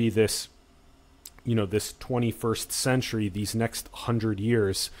appears to be this, this 21st century, these next 100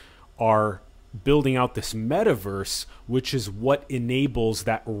 years are building out this metaverse, which is what enables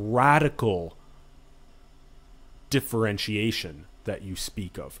that radical differentiation that you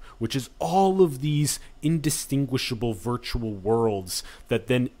speak of, which is all of these indistinguishable virtual worlds that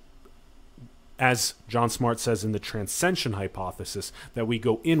then, as John Smart says in the transcension hypothesis, that we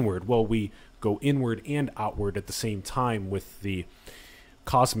go inward. Well, we go inward and outward at the same time with the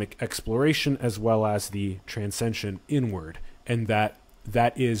cosmic exploration as well as the transcension inward. And that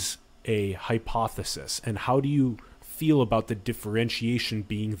is a hypothesis. And how do you feel about the differentiation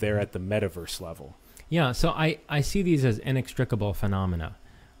being there at the metaverse level? Yeah, so I see these as inextricable phenomena.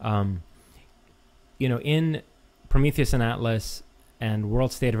 In Prometheus and Atlas and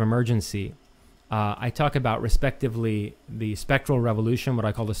World State of Emergency, I talk about respectively the spectral revolution, what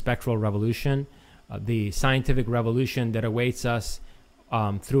I call the spectral revolution, the scientific revolution that awaits us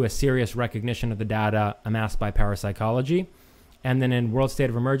through a serious recognition of the data amassed by parapsychology. And then in World State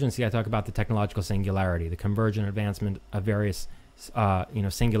of Emergency, I talk about the technological singularity, the convergent advancement of various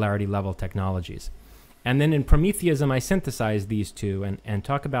singularity level technologies. And then in Prometheism, I synthesize these two and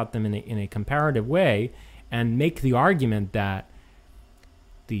talk about them in a comparative way and make the argument that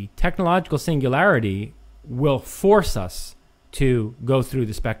the technological singularity will force us to go through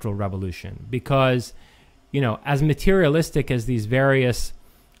the spectral revolution because, as materialistic as these various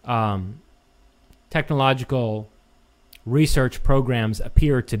technological research programs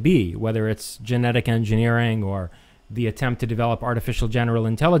appear to be, whether it's genetic engineering or the attempt to develop artificial general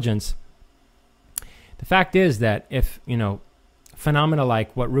intelligence, the fact is that if, phenomena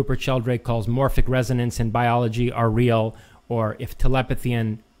like what Rupert Sheldrake calls morphic resonance in biology are real, or if telepathy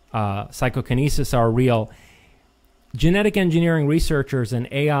and psychokinesis are real, genetic engineering researchers and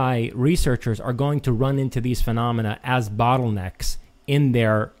AI researchers are going to run into these phenomena as bottlenecks in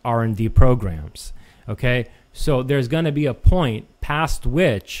their R&D programs. Okay? So there's going to be a point past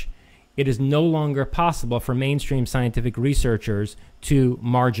which it is no longer possible for mainstream scientific researchers to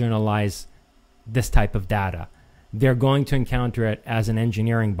marginalize this type of data. They're going to encounter it as an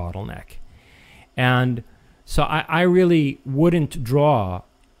engineering bottleneck. And so I really wouldn't draw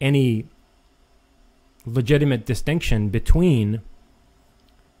any legitimate distinction between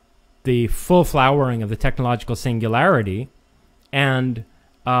the full flowering of the technological singularity and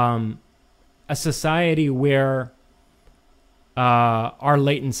a society where our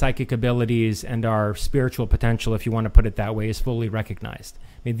latent psychic abilities and our spiritual potential, if you want to put it that way, is fully recognized.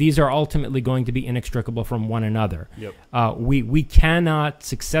 I mean, these are ultimately going to be inextricable from one another. Yep. We cannot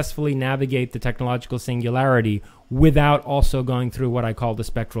successfully navigate the technological singularity without also going through what I call the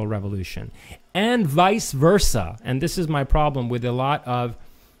spectral revolution. And vice versa. And this is my problem with a lot of,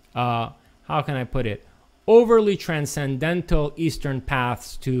 how can I put it, overly transcendental Eastern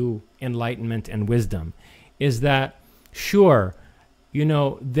paths to enlightenment and wisdom, is that, sure,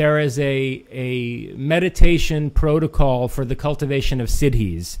 there is a meditation protocol for the cultivation of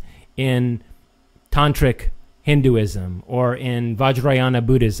siddhis in Tantric Hinduism or in Vajrayana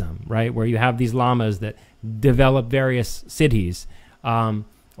Buddhism, right, where you have these lamas that develop various siddhis. or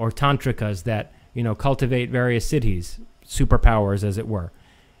tantrikas that, cultivate various cities, superpowers as it were.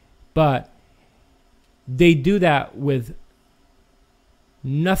 But they do that with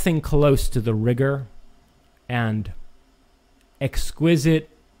nothing close to the rigor and exquisite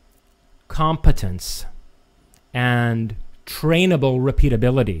competence and trainable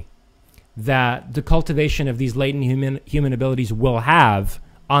repeatability that the cultivation of these latent human abilities will have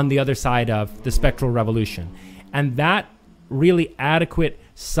on the other side of the spectral revolution. And that really adequate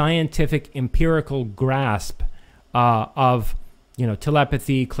scientific empirical grasp of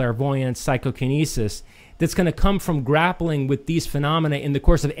telepathy, clairvoyance, psychokinesis that's going to come from grappling with these phenomena in the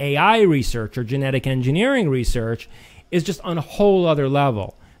course of AI research or genetic engineering research is just on a whole other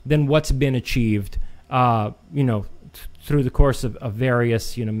level than what's been achieved through the course of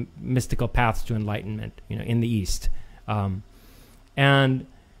various mystical paths to enlightenment in the East. And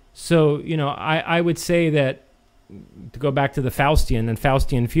so I would say that, to go back to the Faustian and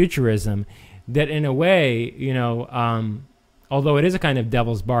Faustian futurism, that in a way, although it is a kind of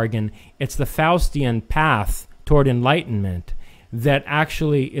devil's bargain, it's the Faustian path toward enlightenment that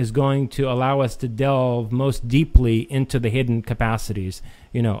actually is going to allow us to delve most deeply into the hidden capacities,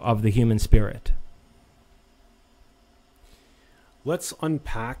 of the human spirit. Let's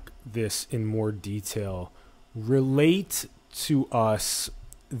unpack this in more detail. Relate to us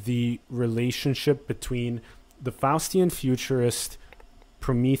the relationship between the Faustian futurist,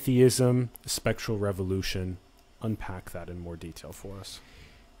 Prometheism, spectral revolution. Unpack that in more detail for us.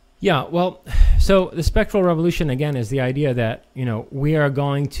 Yeah, well, so the spectral revolution, again, is the idea that, we are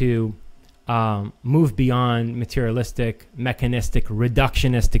going to move beyond materialistic, mechanistic,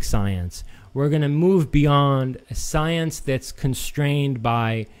 reductionistic science. We're going to move beyond a science that's constrained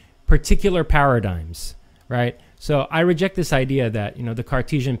by particular paradigms, right? So I reject this idea that, the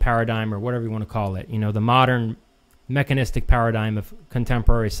Cartesian paradigm, or whatever you want to call it, the modern mechanistic paradigm of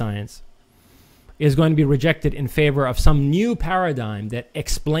contemporary science, is going to be rejected in favor of some new paradigm that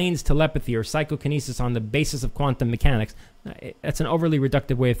explains telepathy or psychokinesis on the basis of quantum mechanics. That's an overly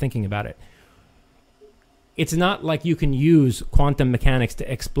reductive way of thinking about it. It's not like you can use quantum mechanics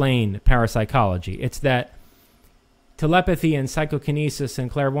to explain parapsychology. It's that telepathy and psychokinesis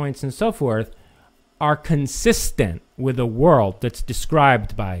and clairvoyance and so forth are consistent with a world that's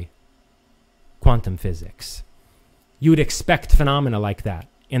described by quantum physics. You would expect phenomena like that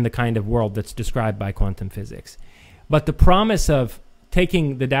in the kind of world that's described by quantum physics. But the promise of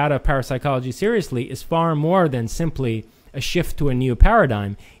taking the data of parapsychology seriously is far more than simply a shift to a new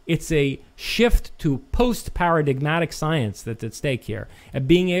paradigm. It's a shift to post-paradigmatic science that's at stake here, and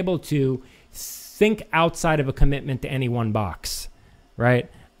being able to think outside of a commitment to any one box, right?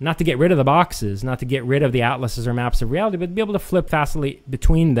 Not to get rid of the boxes, not to get rid of the atlases or maps of reality, but be able to flip fastly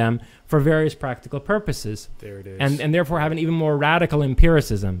between them for various practical purposes. There it is. And therefore have an even more radical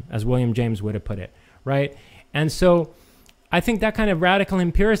empiricism, as William James would have put it, right? And so I think that kind of radical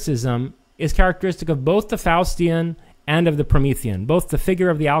empiricism is characteristic of both the Faustian and of the Promethean, both the figure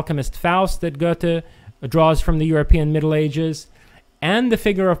of the alchemist Faust that Goethe draws from the European Middle Ages, and the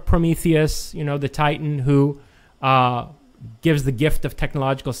figure of Prometheus, the Titan who gives the gift of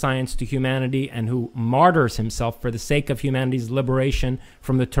technological science to humanity and who martyrs himself for the sake of humanity's liberation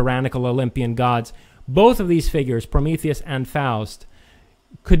from the tyrannical Olympian gods. Both of these figures, Prometheus and Faust,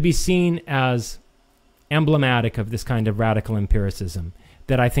 could be seen as emblematic of this kind of radical empiricism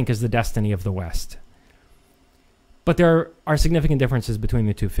that I think is the destiny of the West. But there are significant differences between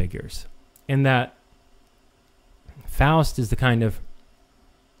the two figures, in that Faust is the kind of,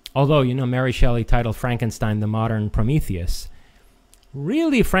 although, Mary Shelley titled Frankenstein the modern Prometheus,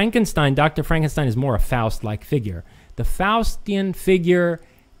 really Dr. Frankenstein is more a Faust-like figure. The Faustian figure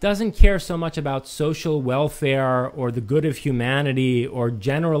doesn't care so much about social welfare or the good of humanity or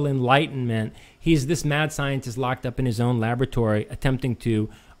general enlightenment. He's this mad scientist locked up in his own laboratory attempting to,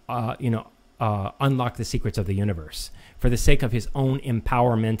 unlock the secrets of the universe for the sake of his own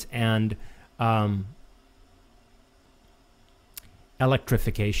empowerment and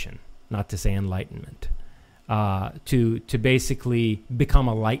electrification, not to say enlightenment, to basically become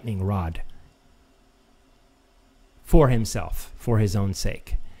a lightning rod for himself, for his own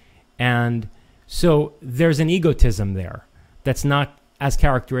sake. And so there's an egotism there that's not as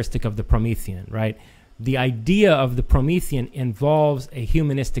characteristic of the Promethean, right? The idea of the Promethean involves a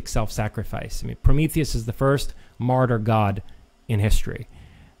humanistic self-sacrifice. I mean, Prometheus is the first martyr god in history.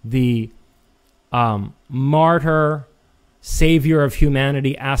 The martyr, savior of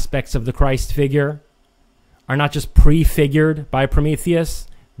humanity aspects of the Christ figure are not just prefigured by Prometheus.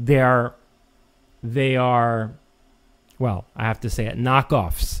 They are, well, I have to say it,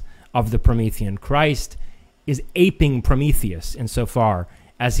 knockoffs of the Promethean. Christ is aping Prometheus insofar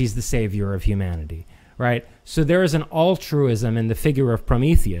as he's the savior of humanity, right? So there is an altruism in the figure of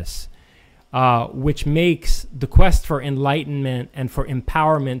Prometheus, which makes the quest for enlightenment and for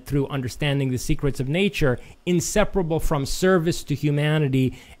empowerment through understanding the secrets of nature inseparable from service to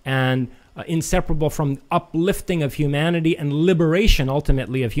humanity and inseparable from uplifting of humanity and liberation,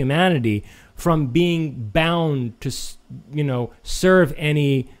 ultimately, of humanity from being bound to, serve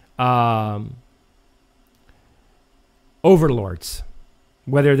any overlords,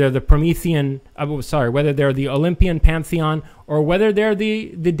 whether they're the Promethean, whether they're the Olympian pantheon or whether they're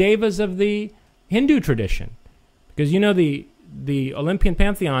the devas of the Hindu tradition. Because, the Olympian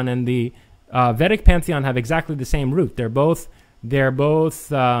pantheon and the Vedic pantheon have exactly the same root. They're both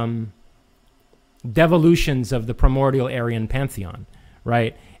devolutions of the primordial Aryan pantheon,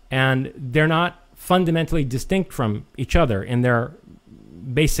 right? And they're not fundamentally distinct from each other in their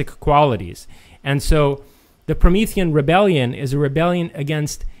basic qualities. And so the Promethean rebellion is a rebellion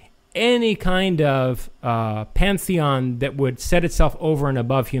against any kind of pantheon that would set itself over and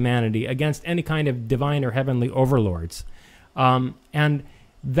above humanity, against any kind of divine or heavenly overlords. And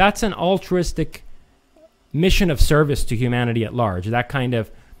that's an altruistic mission of service to humanity at large, that kind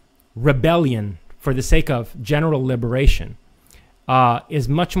of rebellion for the sake of general liberation is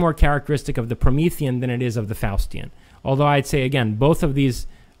much more characteristic of the Promethean than it is of the Faustian. Although I'd say, again, both of these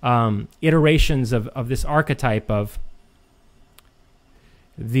iterations of this archetype of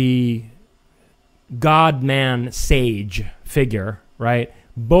the God-man sage figure, right?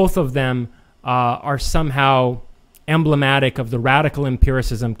 Both of them are somehow emblematic of the radical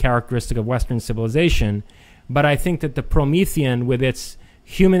empiricism characteristic of Western civilization. But I think that the Promethean, with its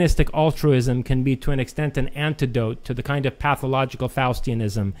humanistic altruism, can be to an extent an antidote to the kind of pathological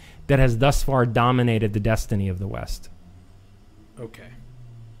Faustianism that has thus far dominated the destiny of the West. Okay.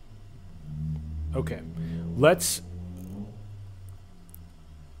 Let's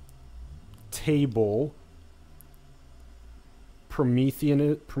table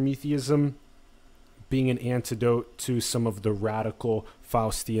Prometheism being an antidote to some of the radical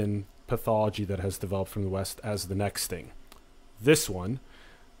Faustian pathology that has developed from the West as the next thing. This one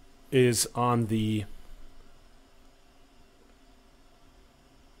is on the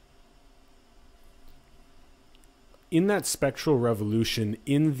in that spectral revolution,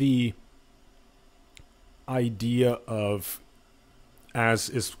 in the idea of, as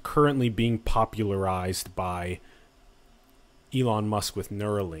is currently being popularized by Elon Musk with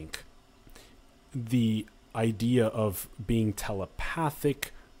Neuralink, the idea of being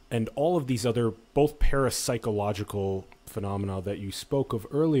telepathic and all of these other both parapsychological phenomena that you spoke of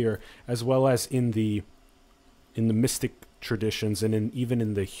earlier, as well as in the mystic traditions and even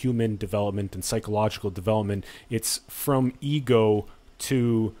in the human development and psychological development, it's from ego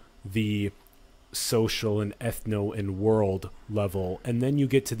to the social and ethno and world level, and then you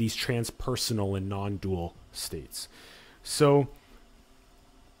get to these transpersonal and non-dual states. So,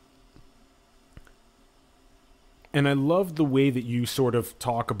 and I love the way that you sort of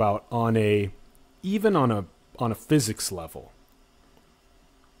talk about even on a physics level.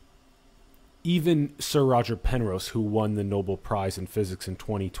 Even Sir Roger Penrose, who won the Nobel Prize in Physics in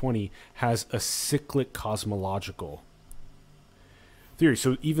 2020, has a cyclic cosmological theory.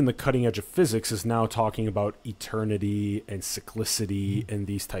 So even the cutting edge of physics is now talking about eternity and cyclicity and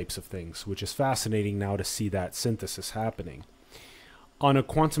these types of things, which is fascinating now to see that synthesis happening. On a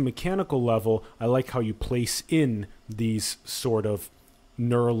quantum mechanical level, I like how you place in these sort of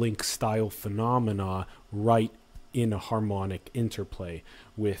Neuralink style phenomena right in a harmonic interplay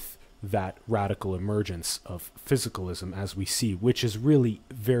with that radical emergence of physicalism as we see, which is really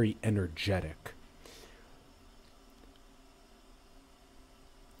very energetic.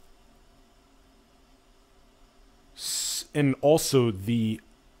 And also the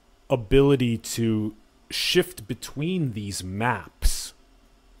ability to shift between these maps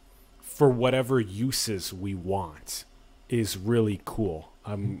for whatever uses we want is really cool.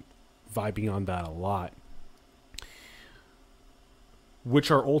 I'm vibing on that a lot.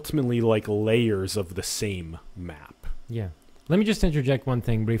 Which are ultimately like layers of the same map. Yeah. Let me just interject one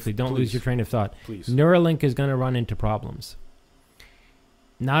thing briefly. Don't lose your train of thought. Please. Neuralink is going to run into problems.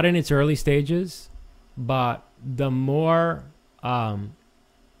 Not in its early stages, but the more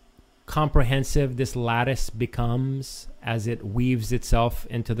comprehensive this lattice becomes as it weaves itself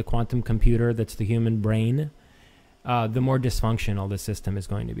into the quantum computer that's the human brain, the more dysfunctional the system is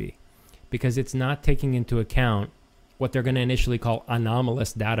going to be. Because it's not taking into account what they're going to initially call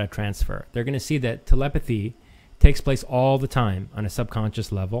anomalous data transfer. They're going to see that telepathy takes place all the time on a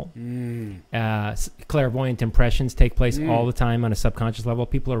subconscious level. Clairvoyant impressions take place all the time on a subconscious level.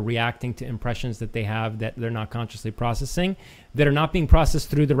 People are reacting to impressions that they have that they're not consciously processing, that are not being processed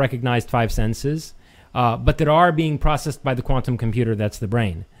through the recognized five senses, but that are being processed by the quantum computer that's the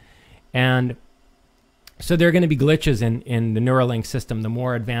brain. And so there are going to be glitches in the Neuralink system, the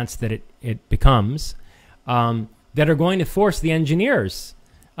more advanced that it becomes, that are going to force the engineers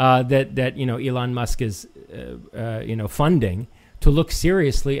that Elon Musk is funding to look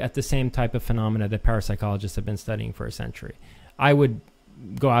seriously at the same type of phenomena that parapsychologists have been studying for a century. I would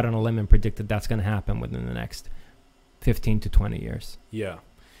go out on a limb and predict that that's going to happen within the next 15 to 20 years. Yeah.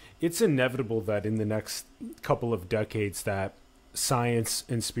 It's inevitable that in the next couple of decades that science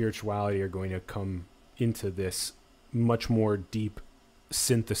and spirituality are going to come into this much more deep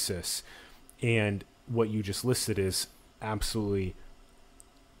synthesis. And what you just listed is absolutely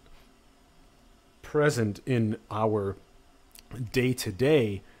present in our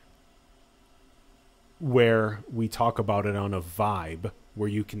day-to-day, where we talk about it on a vibe, where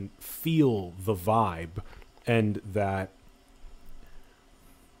you can feel the vibe, and that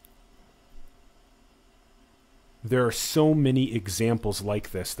there are so many examples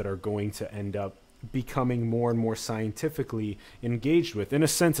like this that are going to end up becoming more and more scientifically engaged with. In a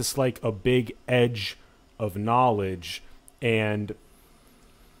sense, it's like a big edge of knowledge and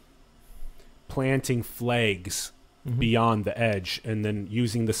planting flags beyond the edge, and then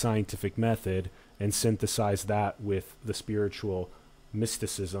using the scientific method and synthesize that with the spiritual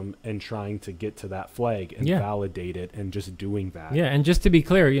mysticism and trying to get to that flag and validate it, and just doing that. Yeah, and just to be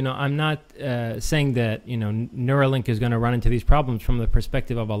clear, I'm not saying that, Neuralink is going to run into these problems from the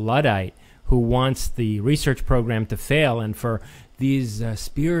perspective of a Luddite who wants the research program to fail and for these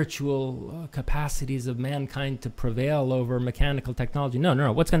spiritual capacities of mankind to prevail over mechanical technology.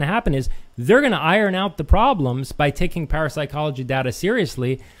 No. What's going to happen is they're going to iron out the problems by taking parapsychology data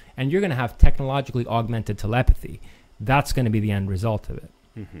seriously, and you're going to have technologically augmented telepathy. That's going to be the end result of it.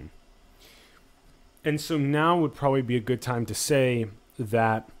 Mm-hmm. And so now would probably be a good time to say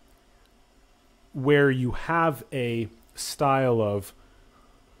that where you have a style of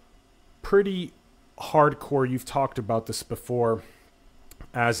pretty hardcore, you've talked about this before,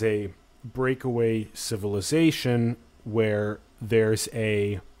 as a breakaway civilization where there's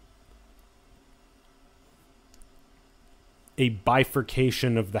a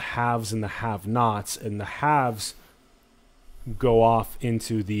bifurcation of the haves and the have-nots, and the haves go off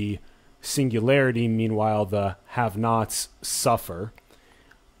into the singularity, meanwhile the have-nots suffer.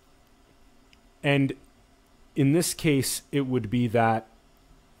 And in this case, it would be that,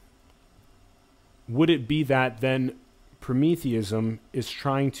 would it be that then Prometheism is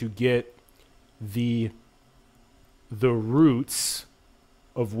trying to get the roots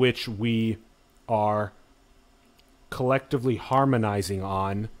of which we are collectively harmonizing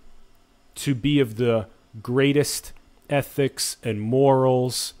on to be of the greatest ethics and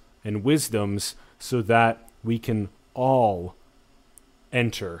morals and wisdoms, so that we can all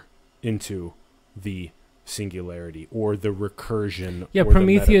enter into the singularity or the recursion. Yeah, or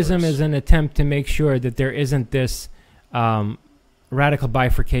Prometheism is an attempt to make sure that there isn't this radical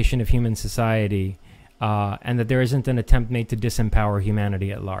bifurcation of human society, and that there isn't an attempt made to disempower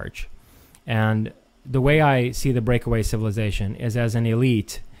humanity at large. And the way I see the breakaway civilization is as an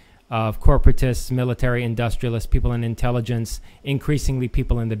elite of corporatists, military, industrialists, people in intelligence, increasingly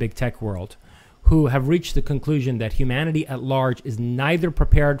people in the big tech world, who have reached the conclusion that humanity at large is neither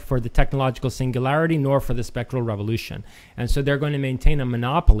prepared for the technological singularity nor for the spectral revolution. And so they're going to maintain a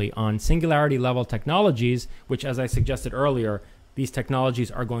monopoly on singularity level technologies, which, as I suggested earlier, these technologies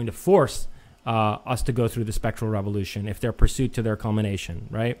are going to force us to go through the spectral revolution if they're pursued to their culmination,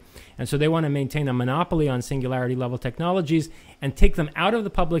 right? And so they want to maintain a monopoly on singularity level technologies and take them out of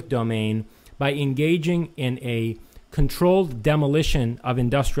the public domain by engaging in a controlled demolition of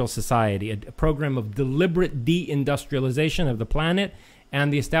industrial society, a program of deliberate deindustrialization of the planet,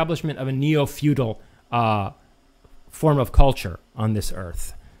 and the establishment of a neo-feudal form of culture on this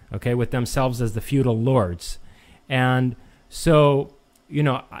earth, okay, with themselves as the feudal lords. And so,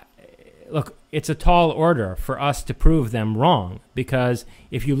 look, it's a tall order for us to prove them wrong, because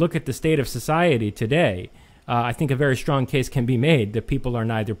if you look at the state of society today, I think a very strong case can be made that people are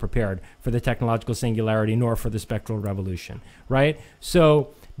neither prepared for the technological singularity nor for the spectral revolution, right?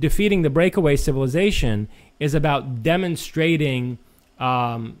 So defeating the breakaway civilization is about demonstrating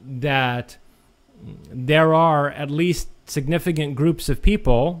that there are at least significant groups of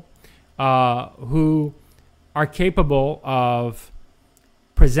people who are capable of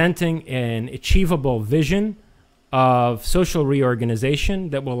presenting an achievable vision of social reorganization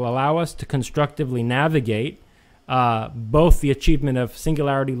that will allow us to constructively navigate both the achievement of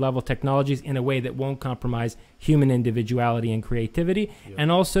singularity level technologies in a way that won't compromise human individuality and creativity,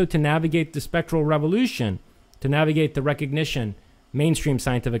 and also to navigate the spectral revolution, to navigate the recognition, mainstream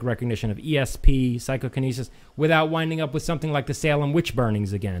scientific recognition of ESP, psychokinesis, without winding up with something like the Salem witch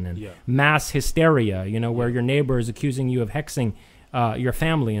burnings again and mass hysteria, where your neighbor is accusing you of hexing your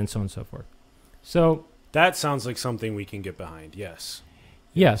family and so on and so forth. So that sounds like something we can get behind. Yes.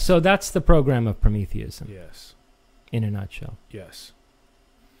 Yeah. So that's the program of Prometheism. Yes. In a nutshell. Yes.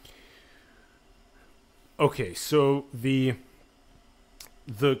 Okay. So the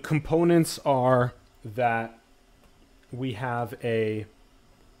components are that we have a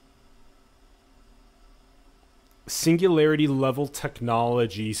singularity level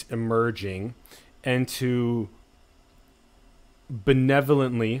technologies emerging, and to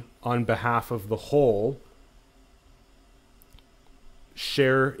benevolently, on behalf of the whole,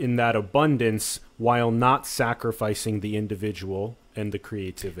 share in that abundance while not sacrificing the individual and the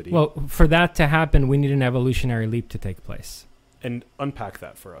creativity. Well, for that to happen, we need an evolutionary leap to take place. And unpack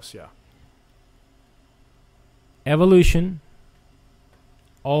that for us, yeah. Evolution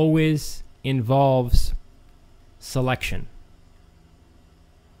always involves selection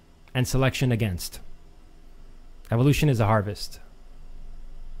and selection against. Evolution is a harvest,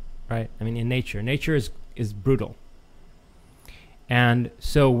 right? I mean, in nature is brutal. And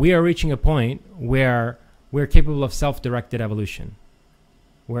so we are reaching a point where we're capable of self-directed evolution,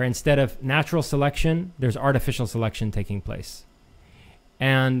 where instead of natural selection, there's artificial selection taking place.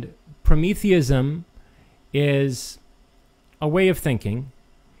 And Prometheism is a way of thinking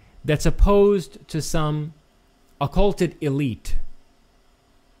that's opposed to some occulted elite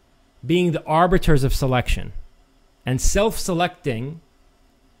being the arbiters of selection and self-selecting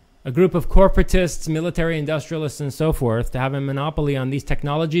a group of corporatists, military industrialists, and so forth to have a monopoly on these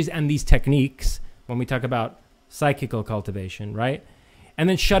technologies and these techniques when we talk about psychical cultivation, right? And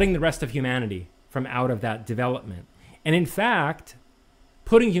then shutting the rest of humanity from out of that development. And in fact,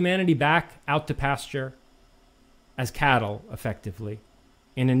 putting humanity back out to pasture as cattle, effectively,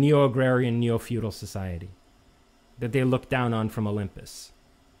 in a neo-agrarian, neo-feudal society that they look down on from Olympus.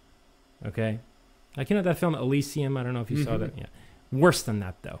 Okay? Like, that film Elysium? I don't know if you saw that. Yeah. Worse than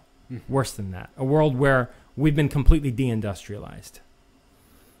that, though. Worse than that. A world where we've been completely deindustrialized.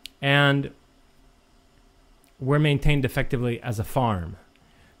 And we're maintained effectively as a farm.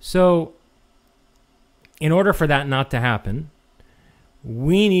 So, in order for that not to happen,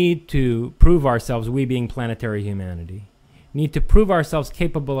 we need to prove ourselves, we being planetary humanity, need to prove ourselves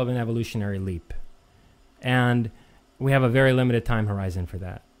capable of an evolutionary leap. And we have a very limited time horizon for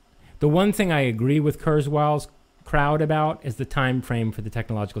that. The one thing I agree with Kurzweil's crowd about is the time frame for the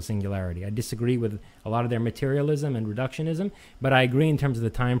technological singularity. I disagree with a lot of their materialism and reductionism, but I agree in terms of the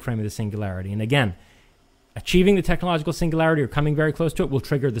time frame of the singularity. And again, achieving the technological singularity or coming very close to it will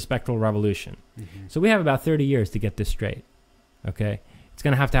trigger the spectral revolution. So we have about 30 years to get this straight. Okay? It's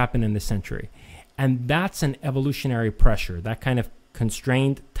going to have to happen in this century. And that's an evolutionary pressure, that kind of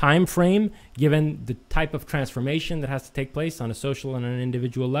constrained time frame, given the type of transformation that has to take place on a social and an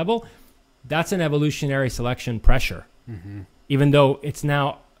individual level. That's an evolutionary selection pressure, even though it's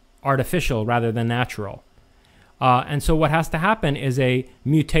now artificial rather than natural. And so what has to happen is a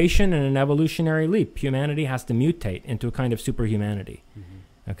mutation and an evolutionary leap. Humanity has to mutate into a kind of superhumanity,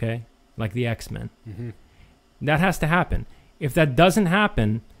 okay? Like the X-Men. That has to happen. If that doesn't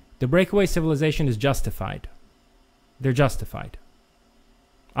happen, the breakaway civilization is justified. They're justified.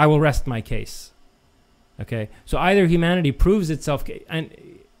 I will rest my case, okay? So either humanity proves itself, and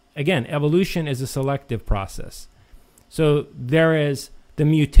again, evolution is a selective process. So there is the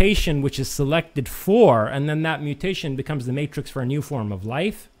mutation which is selected for, and then that mutation becomes the matrix for a new form of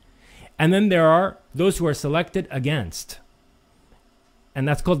life. And then there are those who are selected against. And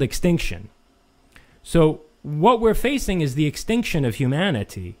that's called extinction. So what we're facing is the extinction of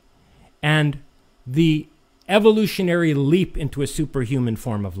humanity and the evolutionary leap into a superhuman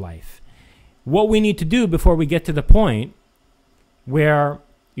form of life. What we need to do before we get to the point where,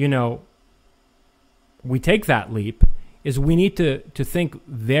 we take that leap is we need to think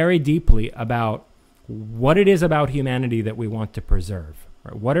very deeply about what it is about humanity that we want to preserve.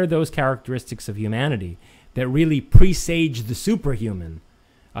 Right? What are those characteristics of humanity that really presage the superhuman,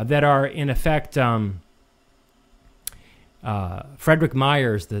 that are in effect, Frederick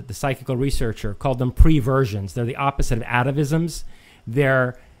Myers, the psychical researcher, called them preversions. They're the opposite of atavisms.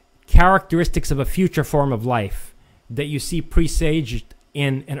 They're characteristics of a future form of life that you see presaged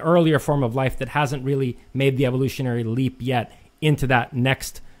in an earlier form of life that hasn't really made the evolutionary leap yet into that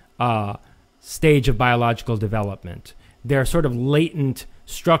next stage of biological development. They're sort of latent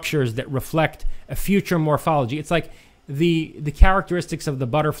structures that reflect a future morphology. It's like the characteristics of the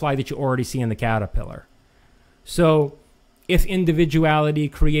butterfly that you already see in the caterpillar. So if individuality,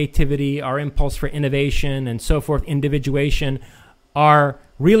 creativity, our impulse for innovation, and so forth, individuation, are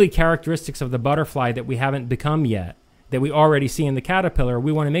really characteristics of the butterfly that we haven't become yet, that we already see in the caterpillar,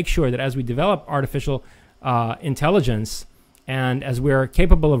 we want to make sure that as we develop artificial intelligence, and as we're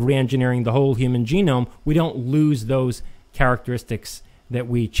capable of re-engineering the whole human genome, we don't lose those characteristics that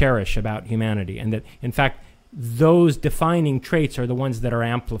we cherish about humanity. And that, in fact, those defining traits are the ones that are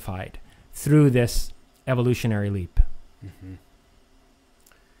amplified through this evolutionary leap. Mm-hmm.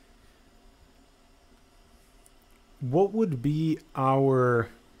 What would be our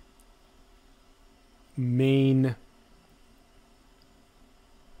main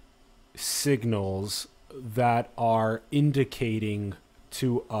signals that are indicating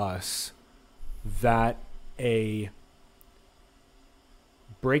to us that a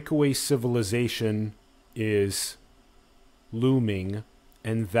breakaway civilization is looming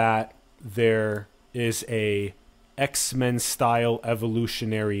and that there is a X-Men style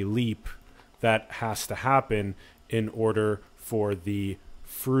evolutionary leap that has to happen in order for the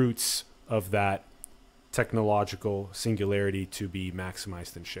fruits of that technological singularity to be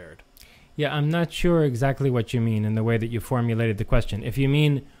maximized and shared? Yeah, I'm not sure exactly what you mean in the way that you formulated the question. If you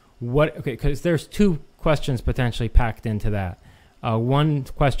mean what, okay, because there's two questions potentially packed into that. One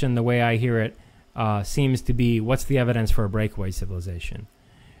question, the way I hear it, seems to be, what's the evidence for a breakaway civilization?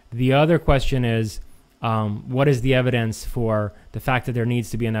 The other question is, what is the evidence for the fact that there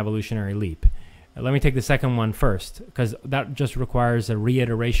needs to be an evolutionary leap? Let me take the second one first, because that just requires a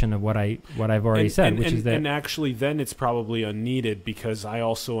reiteration of what I've already said, which is that... And actually, then it's probably unneeded, because I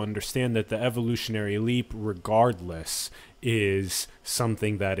also understand that the evolutionary leap, regardless, is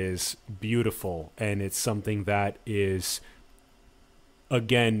something that is beautiful, and it's something that is,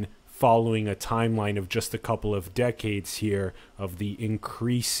 again, following a timeline of just a couple of decades here of the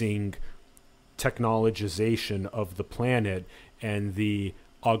increasing technologization of the planet and the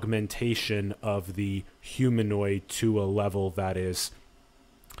augmentation of the humanoid to a level that is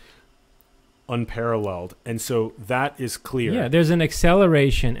unparalleled. And so that is clear. Yeah, there's an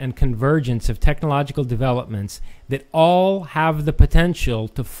acceleration and convergence of technological developments that all have the potential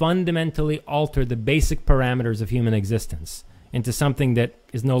to fundamentally alter the basic parameters of human existence into something that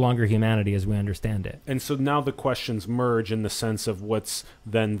is no longer humanity as we understand it. And so now the questions merge in the sense of what's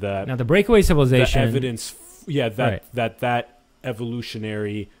then the... Now the breakaway civilization... The evidence, that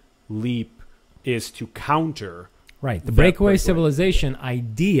evolutionary leap is to counter... Right. The breakaway civilization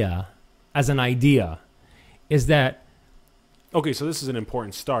idea, as an idea, is that... Okay, so this is an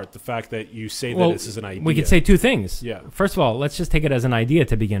important start. The fact that you say that this is an idea. We could say two things. Yeah. First of all, let's just take it as an idea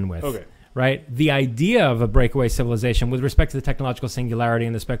to begin with. Okay. Right? The idea of a breakaway civilization with respect to the technological singularity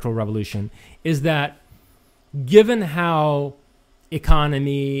and the spectral revolution is that given how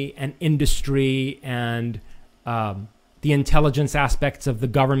economy and industry and the intelligence aspects of the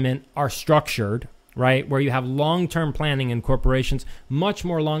government are structured, right, where you have long-term planning in corporations, much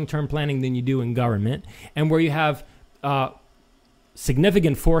more long-term planning than you do in government, and where you have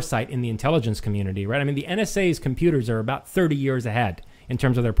significant foresight in the intelligence community, right? I mean, the NSA's computers are about 30 years ahead in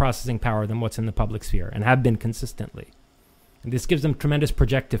terms of their processing power than what's in the public sphere, and have been consistently. And this gives them tremendous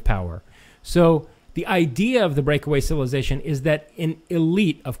projective power. So the idea of the breakaway civilization is that an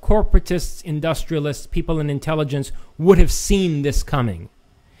elite of corporatists, industrialists, people in intelligence would have seen this coming,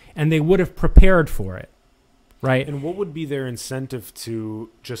 and they would have prepared for it, right? And what would be their incentive to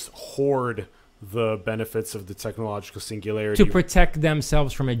just hoard the benefits of the technological singularity? To protect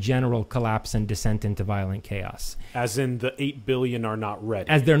themselves from a general collapse and descent into violent chaos. As in the 8 billion are not ready.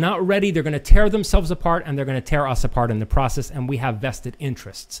 As they're not ready, they're going to tear themselves apart, and they're going to tear us apart in the process, and we have vested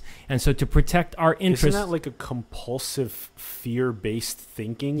interests. And so to protect our interests... Isn't that like a compulsive fear-based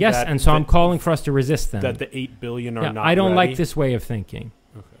thinking? Yes, and so I'm calling for us to resist them. That the 8 billion are not I don't ready? like this way of thinking.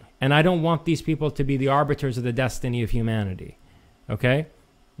 Okay. And I don't want these people to be the arbiters of the destiny of humanity. Okay?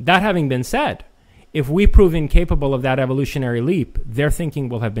 That having been said, if we prove incapable of that evolutionary leap, their thinking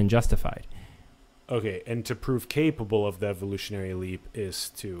will have been justified. Okay, and to prove capable of the evolutionary leap is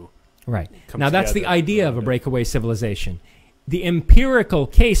to... Right. Now, that's the idea of a breakaway civilization. The empirical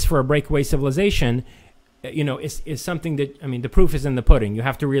case for a breakaway civilization, is something that, I mean, the proof is in the pudding. You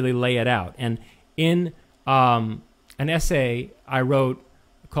have to really lay it out. And in an essay I wrote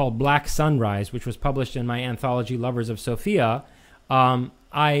called Black Sunrise, which was published in my anthology Lovers of Sophia,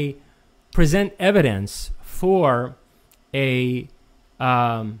 I present evidence for a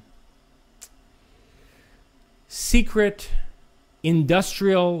secret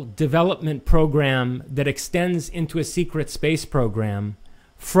industrial development program that extends into a secret space program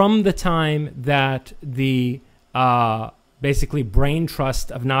from the time that the basically brain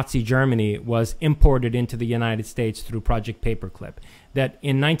trust of Nazi Germany was imported into the United States through Project Paperclip. That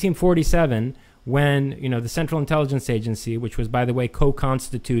in 1947, when the Central Intelligence Agency, which was, by the way,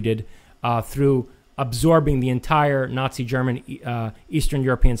 co-constituted through absorbing the entire Nazi German Eastern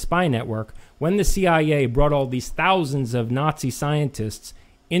European spy network, when the CIA brought all these thousands of Nazi scientists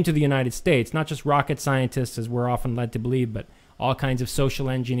into the United States, not just rocket scientists, as we're often led to believe, but all kinds of social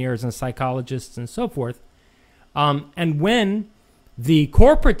engineers and psychologists and so forth. And when the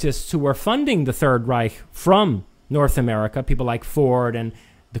corporatists who were funding the Third Reich from North America, people like Ford and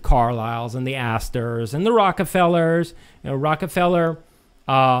the Carlyles and the Astors and the Rockefellers, Rockefeller...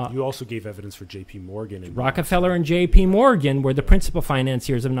 you also gave evidence for J.P. Morgan. And Rockefeller and J.P. Morgan were the principal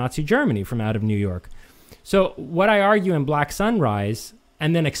financiers of Nazi Germany from out of New York. So what I argue in Black Sunrise,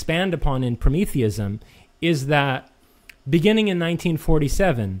 and then expand upon in Prometheism, is that beginning in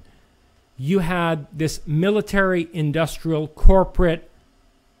 1947, you had this military, industrial, corporate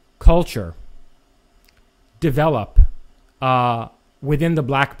culture develop within the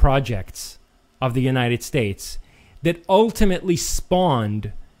black projects of the United States that ultimately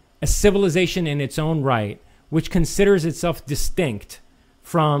spawned a civilization in its own right, which considers itself distinct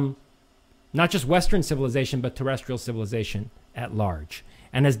from not just Western civilization, but terrestrial civilization at large,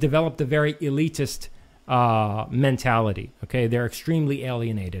 and has developed a very elitist mentality. Okay, they're extremely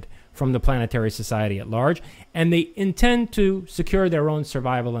alienated from the planetary society at large, and they intend to secure their own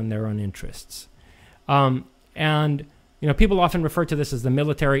survival and their own interests. And people often refer to this as the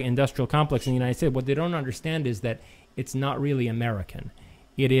military-industrial complex in the United States. What they don't understand is that it's not really American.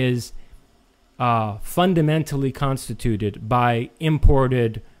 It is fundamentally constituted by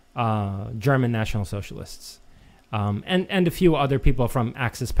imported German National Socialists and a few other people from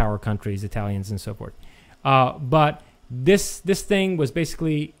Axis power countries, Italians and so forth. But this thing was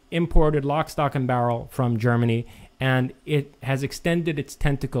basically imported lock, stock, and barrel from Germany, and it has extended its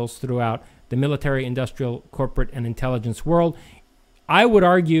tentacles throughout the military, industrial, corporate, and intelligence world. I would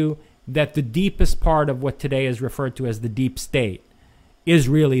argue that the deepest part of what today is referred to as the deep state is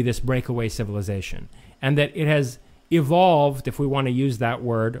really this breakaway civilization, and that it has evolved, if we want to use that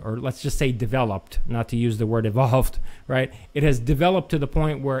word, or let's just say developed, not to use the word evolved, right? It has developed to the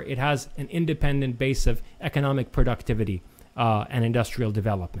point where it has an independent base of economic productivity and industrial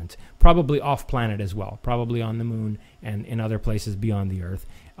development, probably off-planet as well, probably on the moon and in other places beyond the Earth,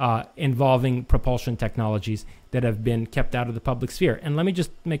 involving propulsion technologies that have been kept out of the public sphere. And let me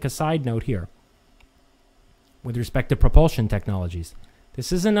just make a side note here with respect to propulsion technologies.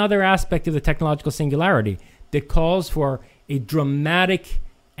 This is another aspect of the technological singularity that calls for a dramatic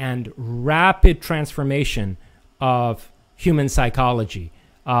and rapid transformation of human psychology.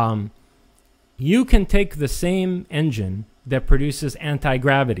 You can take the same engine that produces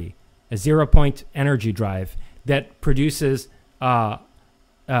anti-gravity, a zero-point energy drive that produces a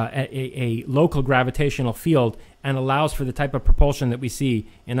local gravitational field and allows for the type of propulsion that we see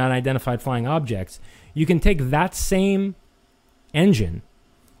in unidentified flying objects. You can take that same engine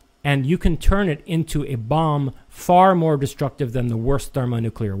and you can turn it into a bomb far more destructive than the worst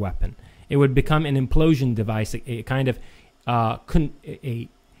thermonuclear weapon. It would become an implosion device, a kind of an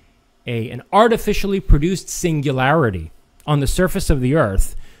artificially produced singularity on the surface of the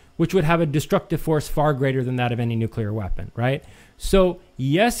Earth, which would have a destructive force far greater than that of any nuclear weapon, right? So,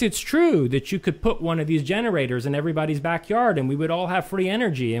 yes, it's true that you could put one of these generators in everybody's backyard and we would all have free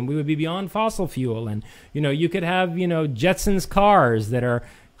energy and we would be beyond fossil fuel. And, you could have, Jetsons cars that are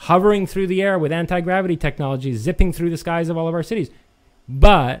hovering through the air with anti-gravity technology, zipping through the skies of all of our cities.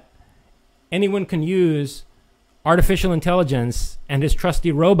 But anyone can use artificial intelligence and his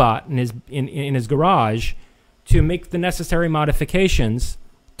trusty robot in his garage to make the necessary modifications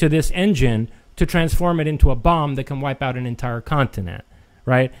to this engine to transform it into a bomb that can wipe out an entire continent,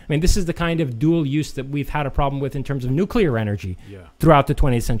 right? I mean, this is the kind of dual use that we've had a problem with in terms of nuclear energy throughout the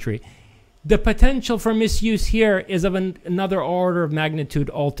 20th century. The potential for misuse here is of another order of magnitude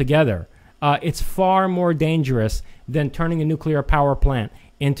altogether. It's far more dangerous than turning a nuclear power plant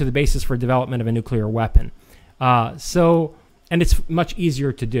into the basis for development of a nuclear weapon. And it's much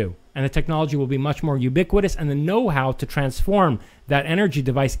easier to do. And the technology will be much more ubiquitous, and the know-how to transform that energy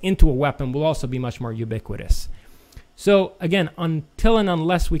device into a weapon will also be much more ubiquitous. So again, until and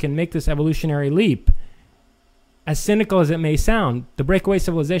unless we can make this evolutionary leap, as cynical as it may sound, the breakaway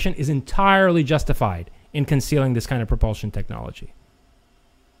civilization is entirely justified in concealing this kind of propulsion technology.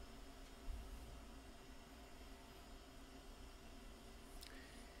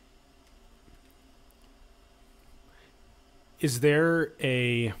 Is there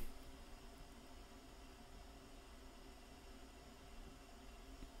a...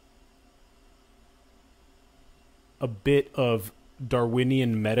 a bit of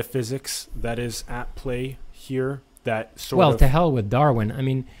Darwinian metaphysics that is at play here. That sort well, of to hell with Darwin. I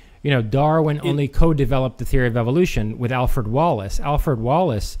mean, Darwin only co-developed the theory of evolution with Alfred Wallace. Alfred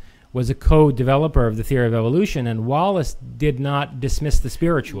Wallace was a co-developer of the theory of evolution, and Wallace did not dismiss the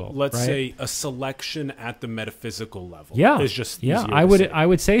spiritual. let's right? say a selection at the metaphysical level. Yeah, is just yeah. easier to I say.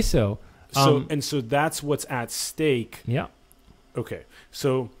 would say so. So that's what's at stake. Yeah. Okay,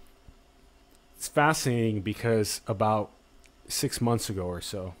 so it's fascinating because about 6 months ago or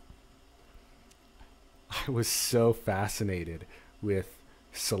so, I was so fascinated with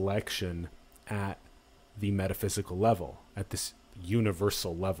selection at the metaphysical level, at this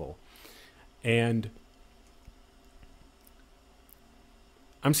universal level. And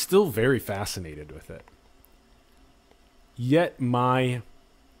I'm still very fascinated with it. Yet my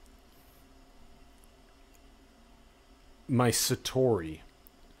satori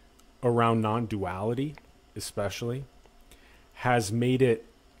around non-duality, especially, has made it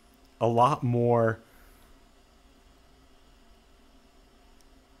a lot more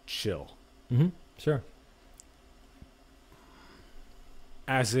chill. Mm-hmm. Sure.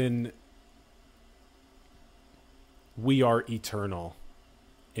 As in, we are eternal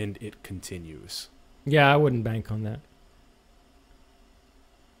and it continues. Yeah, I wouldn't bank on that.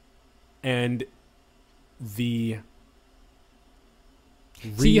 And the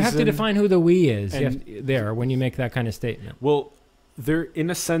See, you have to reason- define who the we is and- there when you make that kind of statement. Well, there, in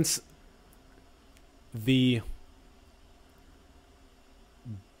a sense, the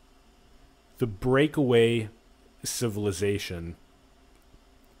breakaway civilization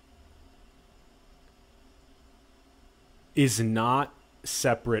is not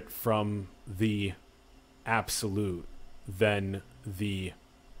separate from the absolute than the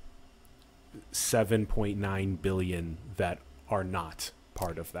 7.9 billion that are not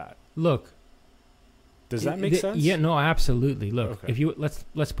part of that. Look, Does that make sense? Yeah, no, absolutely. Look, Okay. if you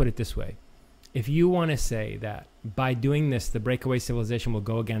let's put it this way. If you want to say that by doing this the breakaway civilization will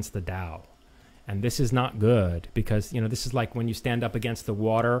go against the Tao, and this is not good because, this is like when you stand up against the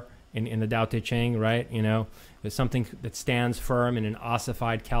water in the Tao Te Ching, right? There's something that stands firm in an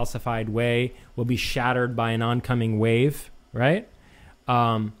ossified, calcified way will be shattered by an oncoming wave, right?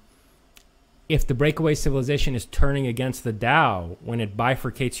 If the breakaway civilization is turning against the Tao when it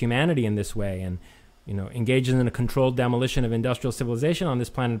bifurcates humanity in this way and engages in a controlled demolition of industrial civilization on this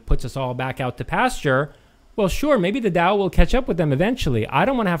planet and puts us all back out to pasture, well, sure, maybe the Tao will catch up with them eventually. I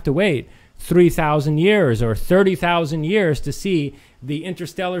don't want to have to wait 3,000 years or 30,000 years to see the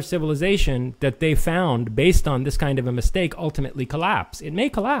interstellar civilization that they found based on this kind of a mistake ultimately collapse. It may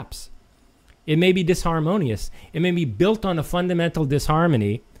collapse. It may be disharmonious. It may be built on a fundamental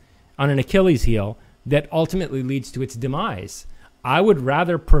disharmony, on an Achilles heel, that ultimately leads to its demise. I would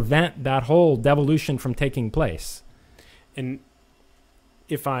rather prevent that whole devolution from taking place. And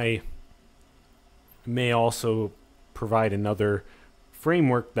if I may also provide another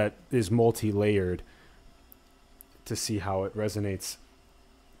framework that is multi-layered to see how it resonates.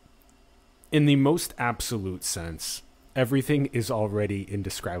 In the most absolute sense, everything is already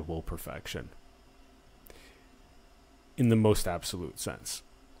indescribable perfection. In the most absolute sense.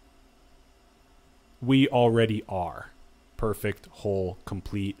 We already are perfect, whole,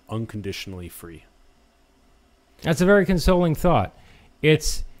 complete, unconditionally free. That's a very consoling thought.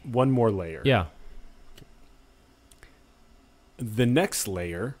 It's one more layer. Yeah. The next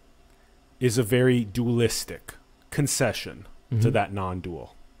layer is a very dualistic concession to that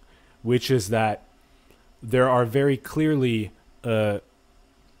non-dual, which is that there are very clearly a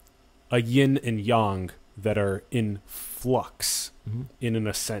yin and yang that are in flux, in an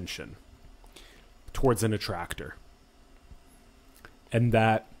ascension towards an attractor. And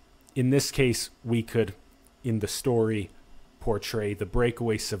that, in this case, we could, in the story, portray the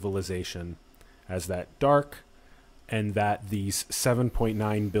breakaway civilization as that dark, and that these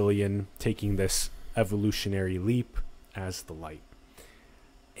 7.9 billion taking this evolutionary leap as the light.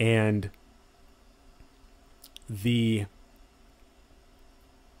 And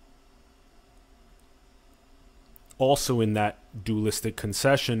also in that dualistic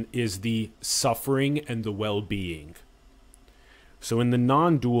concession is the suffering and the well-being. So in the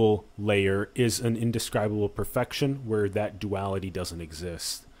non-dual layer is an indescribable perfection where that duality doesn't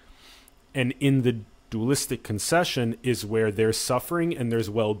exist. And in the dualistic concession is where there's suffering and there's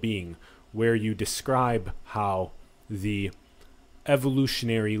well-being, where you describe how the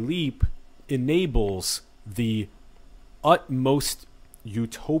evolutionary leap enables the utmost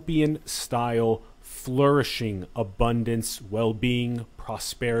utopian style flourishing, abundance, well-being,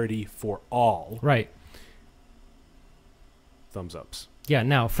 prosperity for all. Right. Thumbs ups. Yeah,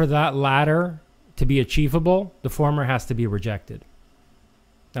 now for that latter to be achievable, the former has to be rejected.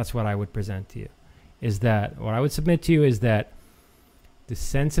 That's what I would present to you. What I would submit to you is that the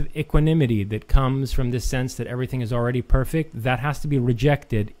sense of equanimity that comes from this sense that everything is already perfect, that has to be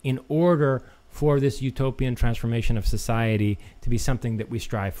rejected in order for this utopian transformation of society to be something that we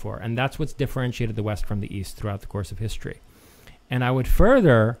strive for. And that's what's differentiated the West from the East throughout the course of history. And I would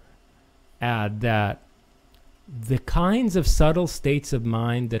further add that the kinds of subtle states of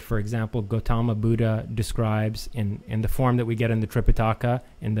mind that, for example, Gautama Buddha describes in the form that we get in the Tripitaka,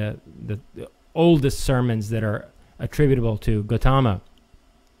 in the oldest sermons that are attributable to Gautama,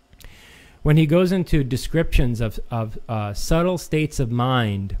 when he goes into descriptions of subtle states of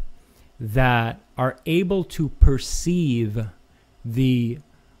mind that are able to perceive the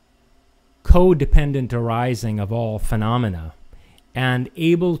codependent arising of all phenomena and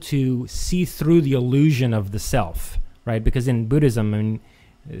able to see through the illusion of the self, right? Because in Buddhism, I mean,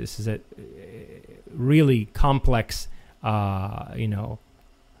 this is a really complex,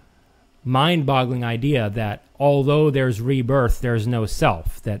 mind-boggling idea that although there's rebirth, there's no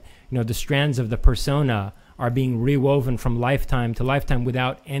self, that the strands of the persona are being rewoven from lifetime to lifetime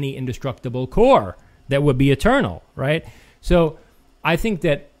without any indestructible core that would be eternal, right? So I think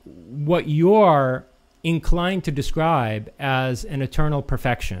that what you're inclined to describe as an eternal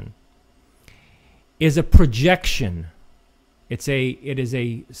perfection is a projection. It is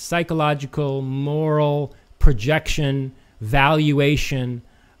a psychological, moral projection, valuation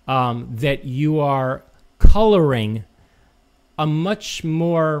that you are coloring a much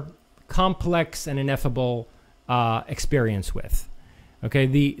more complex and ineffable experience with. Okay,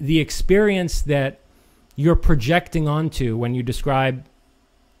 the experience that you're projecting onto when you describe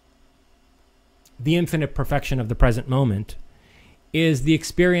the infinite perfection of the present moment is the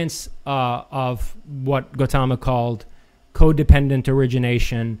experience of what Gautama called codependent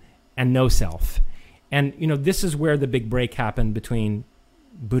origination and no self. And this is where the big break happened between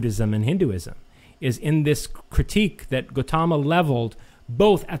Buddhism and Hinduism, is in this critique that Gautama leveled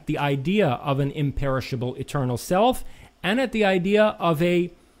both at the idea of an imperishable eternal self and at the idea of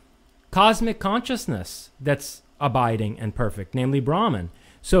a cosmic consciousness that's abiding and perfect, namely Brahman.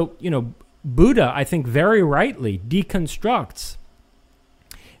 So, Buddha, I think very rightly, deconstructs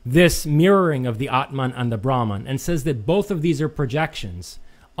this mirroring of the Atman and the Brahman and says that both of these are projections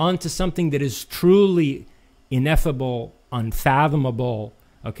onto something that is truly ineffable, unfathomable,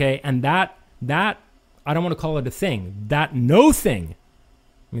 okay? And that I don't want to call it a thing, that no thing,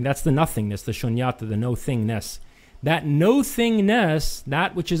 I mean, that's the nothingness, the shunyata, the no thingness. That no thingness,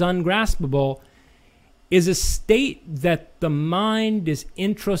 that which is ungraspable, is a state that the mind is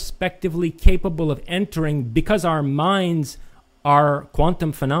introspectively capable of entering because our minds are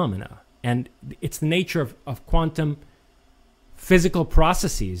quantum phenomena. And it's the nature of quantum physical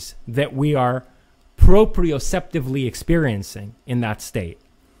processes that we are proprioceptively experiencing in that state.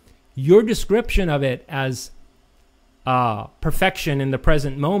 Your description of it as perfection in the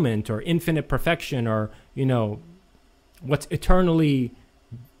present moment, or infinite perfection, or what's eternally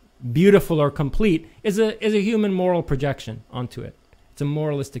beautiful or complete, is a human moral projection onto it. It's a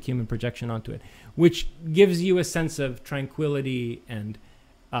moralistic human projection onto it, which gives you a sense of tranquility and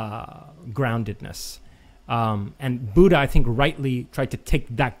groundedness. And Buddha, I think, rightly tried to take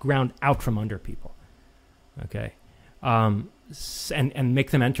that ground out from under people, okay, and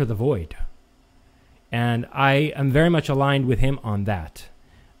make them enter the void. And I am very much aligned with him on that.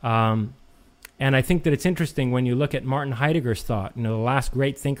 And I think that it's interesting when you look at Martin Heidegger's thought, the last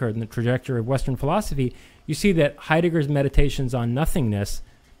great thinker in the trajectory of Western philosophy, you see that Heidegger's meditations on nothingness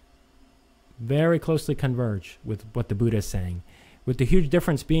very closely converge with what the Buddha is saying, with the huge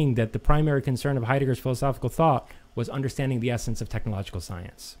difference being that the primary concern of Heidegger's philosophical thought was understanding the essence of technological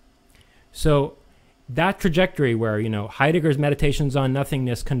science. So that trajectory where, Heidegger's meditations on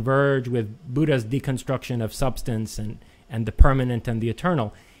nothingness converge with Buddha's deconstruction of substance and the permanent and the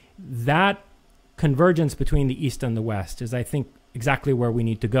eternal, that convergence between the East and the West is, I think, exactly where we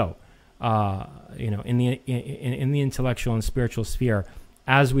need to go, in the intellectual and spiritual sphere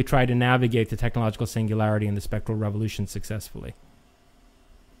as we try to navigate the technological singularity and the spectral revolution successfully.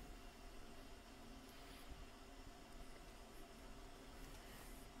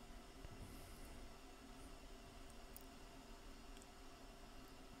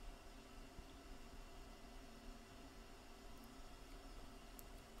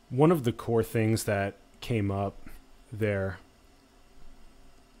 One of the core things that came up there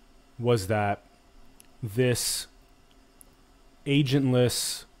was that this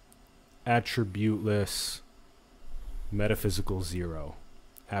agentless, attributeless, metaphysical zero,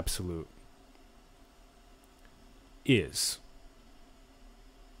 absolute, is.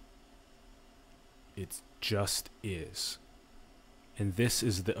 It just is. And this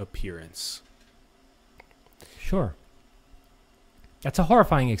is the appearance. Sure. That's a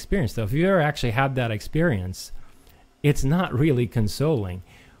horrifying experience, though. If you ever actually had that experience, it's not really consoling.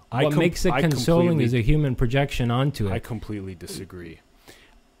 What makes it consoling is a human projection onto it. I completely disagree.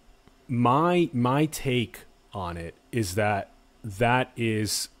 My take on it is that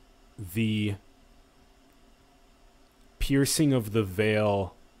is the piercing of the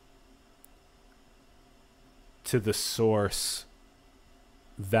veil to the source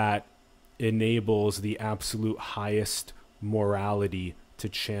that enables the absolute highest morality to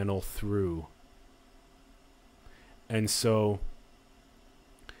channel through. And so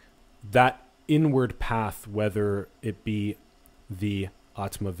that inward path, whether it be the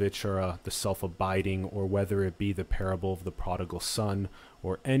Atmavichara, the self-abiding, or whether it be the parable of the prodigal son,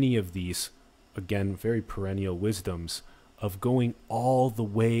 or any of these, again, very perennial wisdoms of going all the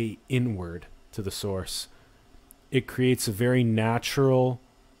way inward to the source, it creates a very natural,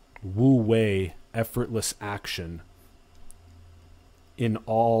 wu-wei, effortless action in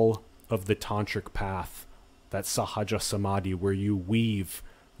all of the tantric path, that sahaja samadhi, where you weave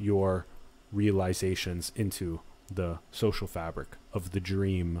your realizations into the social fabric of the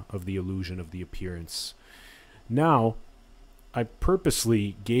dream, of the illusion, of the appearance. Now, I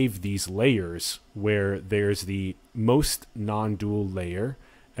purposely gave these layers where there's the most non-dual layer,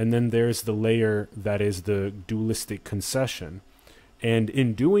 and then there's the layer that is the dualistic concession. And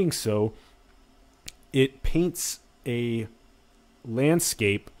in doing so, it paints a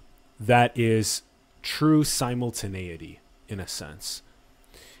landscape that is true simultaneity, in a sense.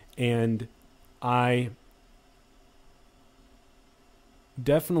 And I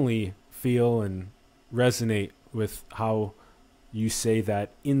definitely feel and resonate with how you say that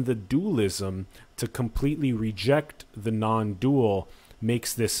in the dualism, to completely reject the non-dual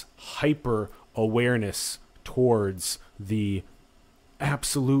makes this hyper awareness towards the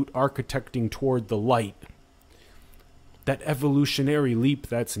absolute, architecting toward the light, that evolutionary leap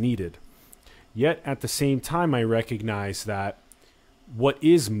that's needed. Yet at the same time, I recognize that what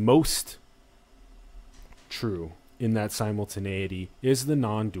is most true in that simultaneity is the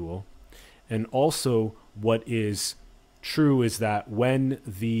non-dual, and also what is true is that when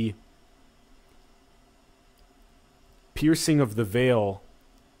the piercing of the veil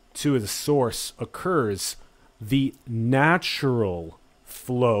to the source occurs, the natural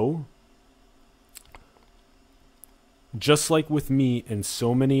flow, just like with me and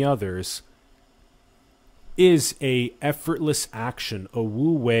so many others, is a effortless action, a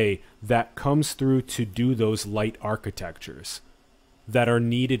wu-wei that comes through to do those light architectures that are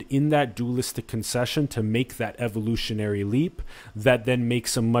needed in that dualistic concession to make that evolutionary leap that then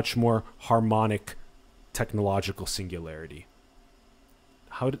makes a much more harmonic technological singularity.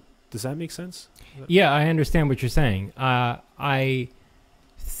 Does that make sense? Yeah, I understand what you're saying. I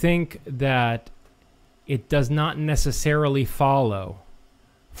think that it does not necessarily follow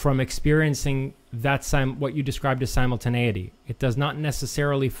from experiencing that what you described as simultaneity. It does not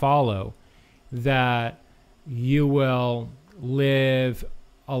necessarily follow that you will live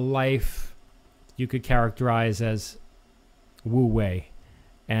a life you could characterize as wu-wei,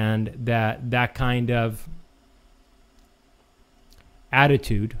 and that kind of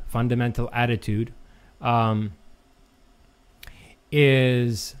attitude, fundamental attitude,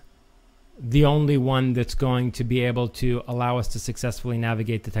 is the only one that's going to be able to allow us to successfully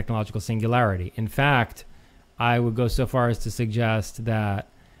navigate the technological singularity. In fact, I would go so far as to suggest that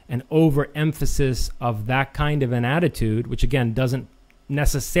an overemphasis of that kind of an attitude, which again doesn't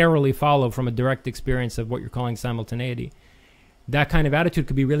necessarily follow from a direct experience of what you're calling simultaneity, that kind of attitude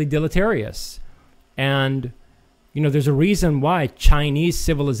could be really deleterious. And, you know, there's a reason why Chinese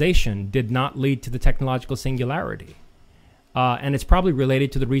civilization did not lead to the technological singularity. And it's probably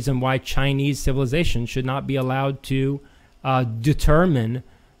related to the reason why Chinese civilization should not be allowed to determine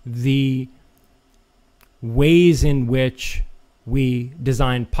the ways in which we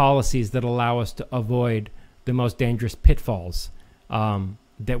design policies that allow us to avoid the most dangerous pitfalls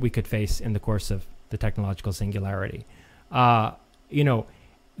that we could face in the course of the technological singularity. You know,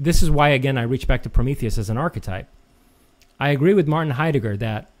 this is why, again, I reach back to Prometheus as an archetype. I agree with Martin Heidegger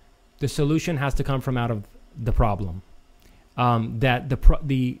that the solution has to come from out of the problem. That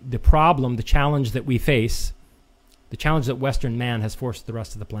the problem, the challenge that we face, the challenge that Western man has forced the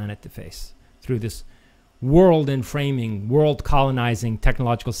rest of the planet to face through this world-enframing, world-colonizing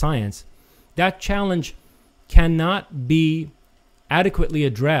technological science, that challenge cannot be adequately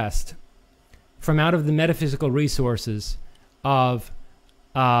addressed from out of the metaphysical resources of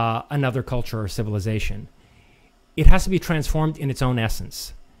another culture or civilization. It has to be transformed in its own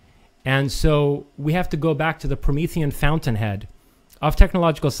essence. And so we have to go back to the Promethean fountainhead of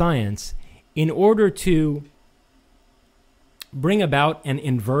technological science in order to bring about an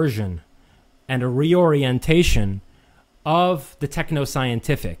inversion and a reorientation of the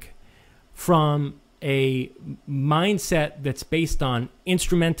techno-scientific from a mindset that's based on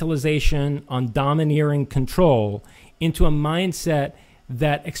instrumentalization, on domineering control, into a mindset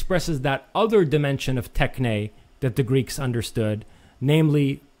that expresses that other dimension of techne that the Greeks understood,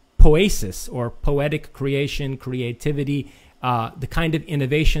 namely poesis, or poetic creation, creativity, the kind of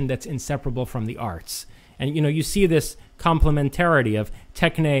innovation that's inseparable from the arts. And you see this complementarity of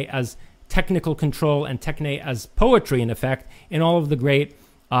techne as technical control and techne as poetry, in effect, in all of the great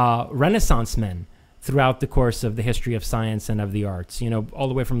Renaissance men throughout the course of the history of science and of the arts, all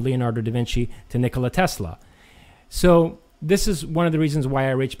the way from Leonardo da Vinci to Nikola Tesla. So this is one of the reasons why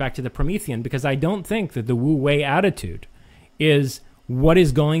I reach back to the Promethean, because I don't think that the Wu Wei attitude is what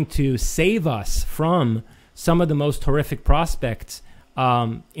is going to save us from some of the most horrific prospects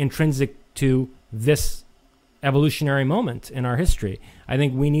intrinsic to this evolutionary moment in our history. I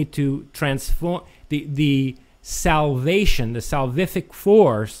think we need to transform the salvation, the salvific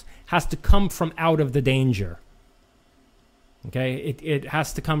force has to come from out of the danger. Okay, it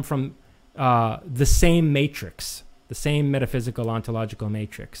has to come from the same matrix, the same metaphysical ontological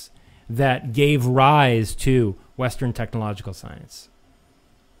matrix that gave rise to Western technological science.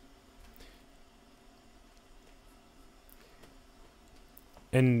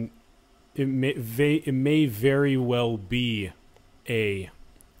 And it may very well be a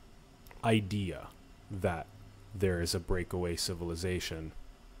idea that there is a breakaway civilization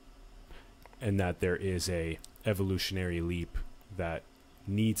and that there is a evolutionary leap that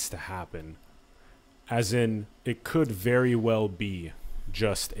needs to happen. As in, it could very well be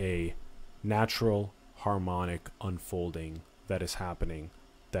just a natural harmonic unfolding that is happening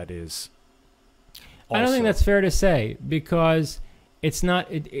that is also... I don't think that's fair to say, because it's not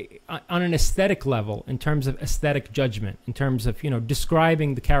on an aesthetic level, in terms of aesthetic judgment, in terms of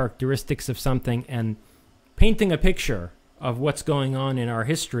describing the characteristics of something and painting a picture of what's going on in our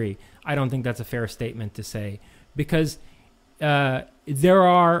history. I don't think that's a fair statement to say, because there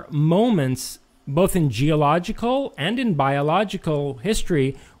are moments both in geological and in biological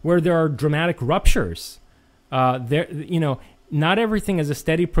history where there are dramatic ruptures. Not everything is a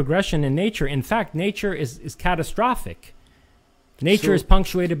steady progression in nature. In fact, nature is catastrophic. Nature is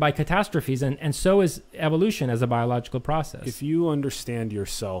punctuated by catastrophes, and so is evolution as a biological process. If you understand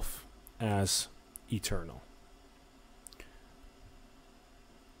yourself as eternal,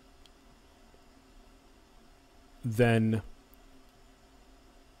 then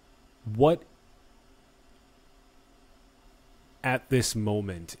what at this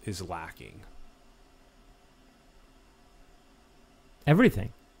moment is lacking?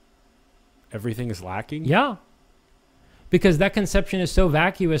 Everything. Everything is lacking? Yeah. Because that conception is so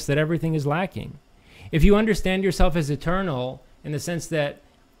vacuous that everything is lacking. If you understand yourself as eternal, in the sense that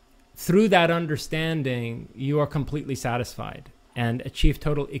through that understanding, you are completely satisfied and achieve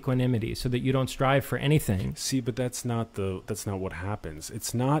total equanimity, so that you don't strive for anything. See, but that's not what happens.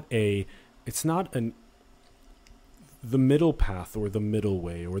 It's not the middle path, or the middle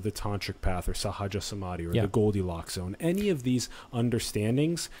way, or the tantric path, or sahaja samadhi, or the Goldilocks zone. Any of these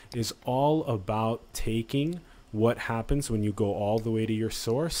understandings is all about taking what happens when you go all the way to your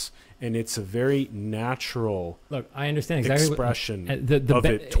source, and it's a very natural I understand exactly expression of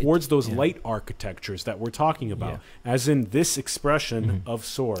it towards those light architectures that we're talking about. As in, this expression of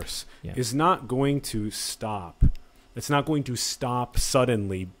source is not going to stop. It's not going to stop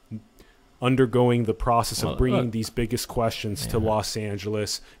suddenly undergoing the process of bringing these biggest questions to Los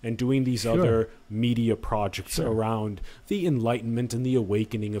Angeles and doing these other media projects around the enlightenment and the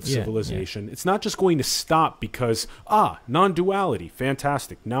awakening of civilization. It's not just going to stop because, non-duality,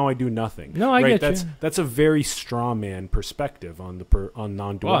 fantastic, now I do nothing. No, I get you. That's a very straw man perspective on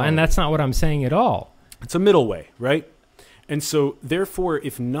non-duality. Well, and that's not what I'm saying at all. It's a middle way, right? And so, therefore,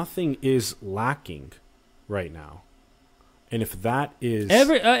 if nothing is lacking right now, and if that is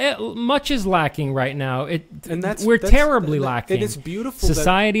much is lacking right now, we're terribly lacking. And it's beautiful.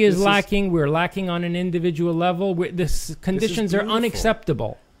 Society is lacking. We're lacking on an individual level. Conditions are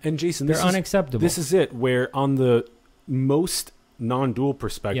unacceptable. And Jason, they're unacceptable. This is it. Where on the most non-dual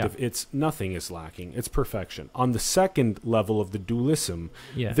perspective, it's nothing is lacking. It's perfection. On the second level of the dualism,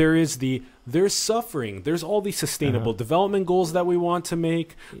 there's suffering. There's all these sustainable development goals that we want to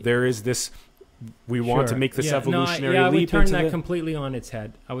make. There is this. We want to make this evolutionary leap. I would turn that completely on its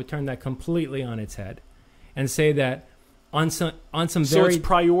head. I would turn that completely on its head and say that on some So very it's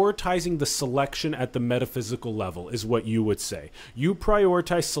prioritizing the selection at the metaphysical level is what you would say. You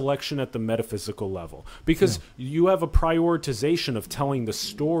prioritize selection at the metaphysical level because you have a prioritization of telling the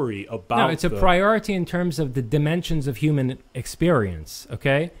story about. no, it's a priority in terms of the dimensions of human experience.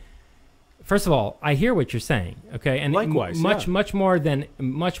 Okay. First of all, I hear what you're saying. Okay, and Likewise, much more than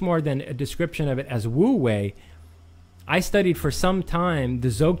a description of it as Wu Wei. I studied for some time the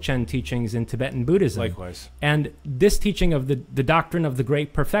Dzogchen teachings in Tibetan Buddhism. Likewise. And this teaching of the doctrine of the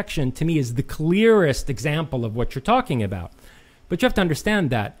great perfection, to me, is the clearest example of what you're talking about. But you have to understand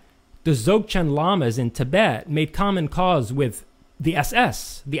that the Dzogchen lamas in Tibet made common cause with the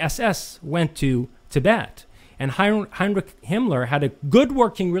SS. The SS went to Tibet. And Heinrich Himmler had a good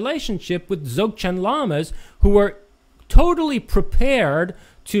working relationship with Dzogchen lamas who were totally prepared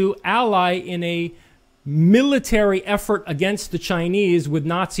to ally in a military effort against the Chinese with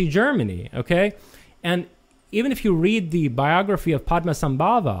Nazi Germany, okay? And even if you read the biography of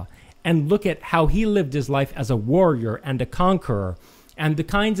Padmasambhava and look at how he lived his life as a warrior and a conqueror and the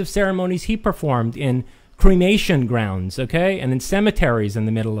kinds of ceremonies he performed in cremation grounds, okay, and in cemeteries in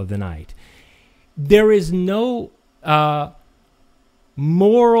the middle of the night, there is no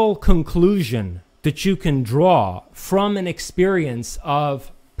moral conclusion that you can draw from an experience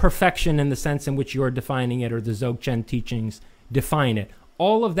of perfection in the sense in which you're defining it or the Dzogchen teachings define it.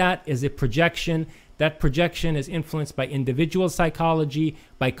 All of that is a projection. That projection is influenced by individual psychology,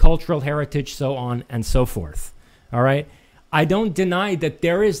 by cultural heritage, so on and so forth. All right? I don't deny that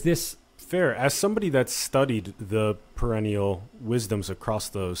there is this... Fair. As somebody that's studied the perennial wisdoms across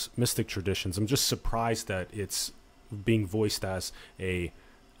those mystic traditions, I'm just surprised that it's being voiced as a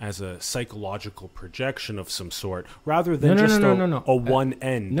psychological projection of some sort, rather than a one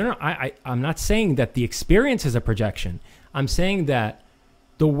end. I'm not saying that the experience is a projection. I'm saying that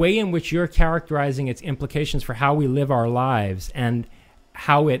the way in which you're characterizing its implications for how we live our lives and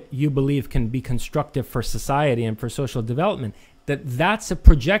how it, you believe, can be constructive for society and for social development, that's a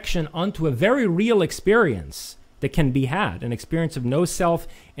projection onto a very real experience that can be had, an experience of no self,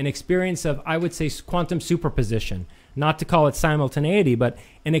 an experience of, I would say, quantum superposition. Not to call it simultaneity, but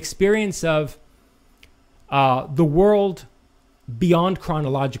an experience of the world beyond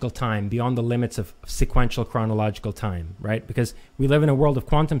chronological time, beyond the limits of sequential chronological time, right? Because we live in a world of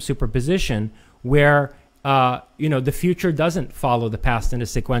quantum superposition where, the future doesn't follow the past in a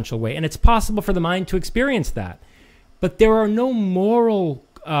sequential way. And it's possible for the mind to experience that. But there are no moral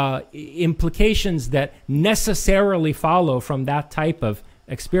implications that necessarily follow from that type of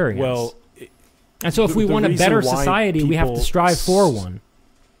experience. Well, and so if we want a better society, we have to strive for one.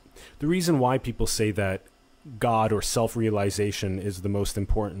 The reason why people say that God or self-realization is the most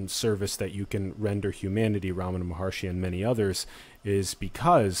important service that you can render humanity, Ramana Maharshi and many others, is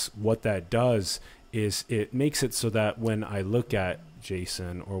because what that does is it makes it so that when I look at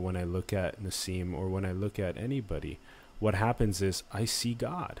Jason or when I look at Nassim or when I look at anybody, what happens is I see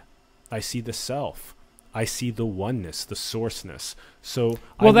God. I see the self. I see the oneness, the sourceness. So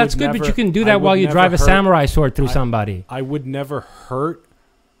well, that's good, but you can do that while you drive a samurai sword through somebody. I would never hurt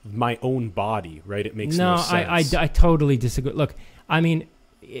my own body, right? It makes no sense. I totally disagree. Look, I mean,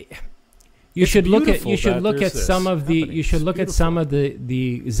 you should look at some of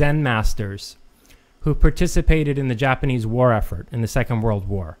the Zen masters who participated in the Japanese war effort in the Second World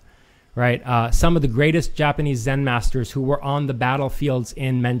War. Right, some of the greatest Japanese Zen masters who were on the battlefields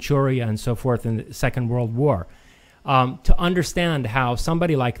in Manchuria and so forth in the Second World War, to understand how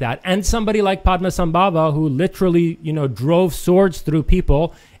somebody like that and somebody like Padmasambhava, who literally, drove swords through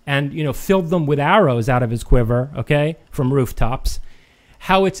people and filled them with arrows out of his quiver, okay, from rooftops,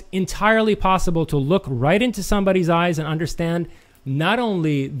 how it's entirely possible to look right into somebody's eyes and understand not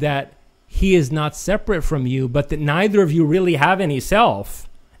only that he is not separate from you, but that neither of you really have any self,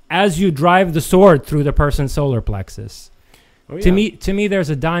 as you drive the sword through the person's solar plexus. Oh, yeah. To me, there's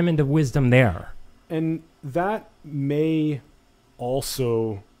a diamond of wisdom there. And that may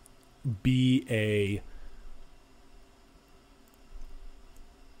also be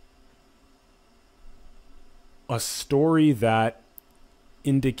a story that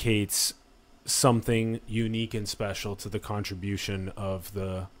indicates something unique and special to the contribution of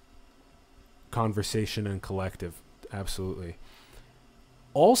the conversation and collective. Absolutely.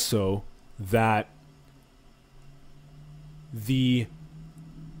 Also, that the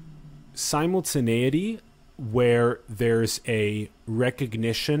simultaneity where there's a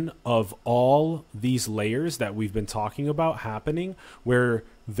recognition of all these layers that we've been talking about happening, where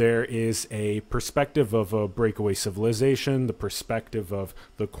there is a perspective of a breakaway civilization, the perspective of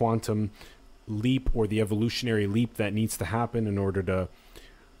the quantum leap or the evolutionary leap that needs to happen in order to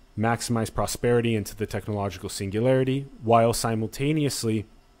maximize prosperity into the technological singularity, while simultaneously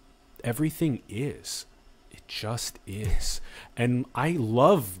everything is. It just is. And I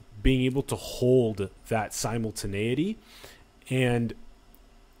love being able to hold that simultaneity, and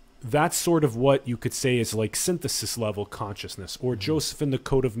that's sort of what you could say is like synthesis level consciousness, or Joseph in the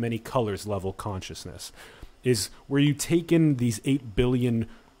Coat of Many Colors level consciousness, is where you take in these 8 billion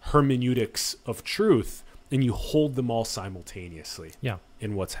hermeneutics of truth and you hold them all simultaneously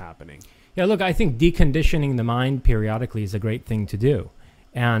in what's happening. Yeah, look, I think deconditioning the mind periodically is a great thing to do.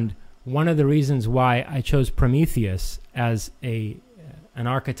 And one of the reasons why I chose Prometheus as an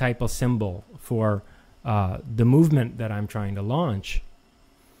archetypal symbol for the movement that I'm trying to launch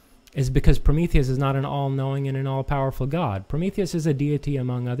is because Prometheus is not an all-knowing and an all-powerful god. Prometheus is a deity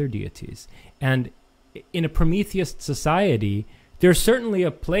among other deities. And in a Prometheus society, there's certainly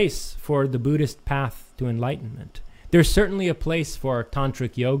a place for the Buddhist path to enlightenment. There's certainly a place for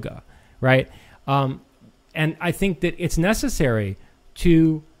tantric yoga, right? And I think that it's necessary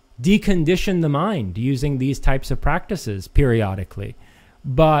to decondition the mind using these types of practices periodically.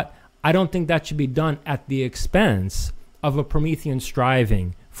 But I don't think that should be done at the expense of a Promethean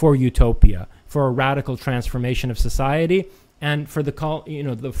striving for utopia, for a radical transformation of society, and for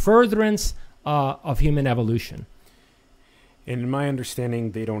the furtherance of human evolution. And in my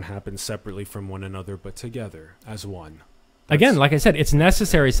understanding, they don't happen separately from one another, but together as one. Again, like I said, it's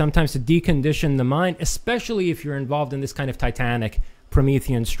necessary sometimes to decondition the mind, especially if you're involved in this kind of titanic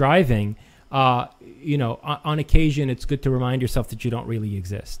Promethean striving. On occasion, it's good to remind yourself that you don't really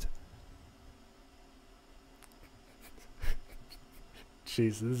exist.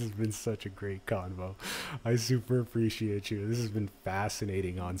 Jeez, this has been such a great convo. I super appreciate you. This has been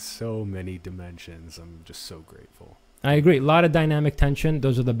fascinating on so many dimensions. I'm just so grateful. I agree. A lot of dynamic tension.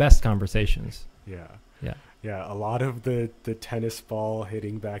 Those are the best conversations. Yeah, a lot of the tennis ball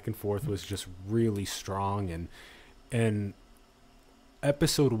hitting back and forth was just really strong, and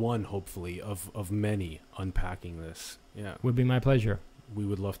episode 1, hopefully, of many unpacking this. Yeah. Would be my pleasure. We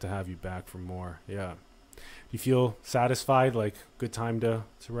would love to have you back for more. Yeah. Do you feel satisfied? Like, good time to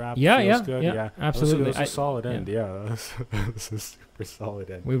wrap? Feels good? Yeah, absolutely. That was a solid end. Yeah, that was a super solid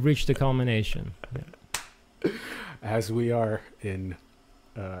end. We've reached a culmination. Yeah. As we are in,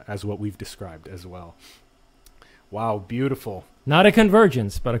 as what we've described as well. Wow, beautiful. Not a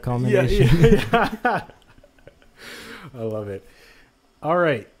convergence, but a culmination. Yeah. I love it. All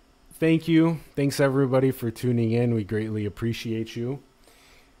right. Thank you. Thanks, everybody, for tuning in. We greatly appreciate you.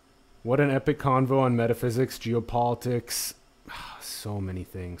 What an epic convo on metaphysics, geopolitics, so many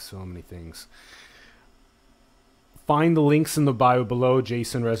things. Find the links in the bio below,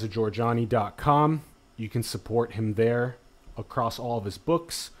 jasonrezagiorgiani.com. You can support him there across all of his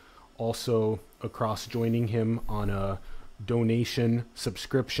books, also across joining him on a donation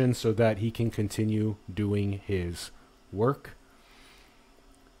subscription so that he can continue doing his work.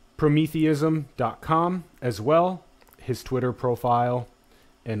 Prometheism.com as well, his Twitter profile,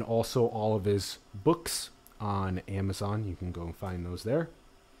 and also all of his books on Amazon. You can go and find those there.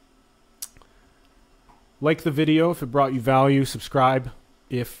 Like the video if it brought you value. Subscribe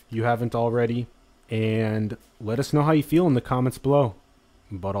if you haven't already. And let us know how you feel in the comments below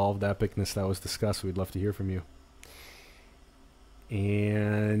about all of the epicness that was discussed. We'd love to hear from you.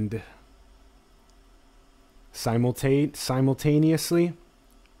 And simultaneously,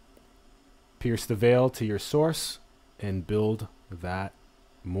 pierce the veil to your source and build that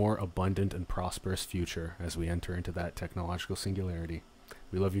more abundant and prosperous future as we enter into that technological singularity.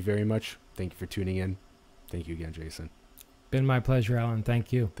 We love you very much. Thank you for tuning in. Thank you again, Jason. Been my pleasure, Alan.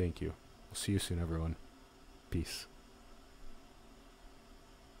 Thank you. Thank you. We'll see you soon, everyone. Peace.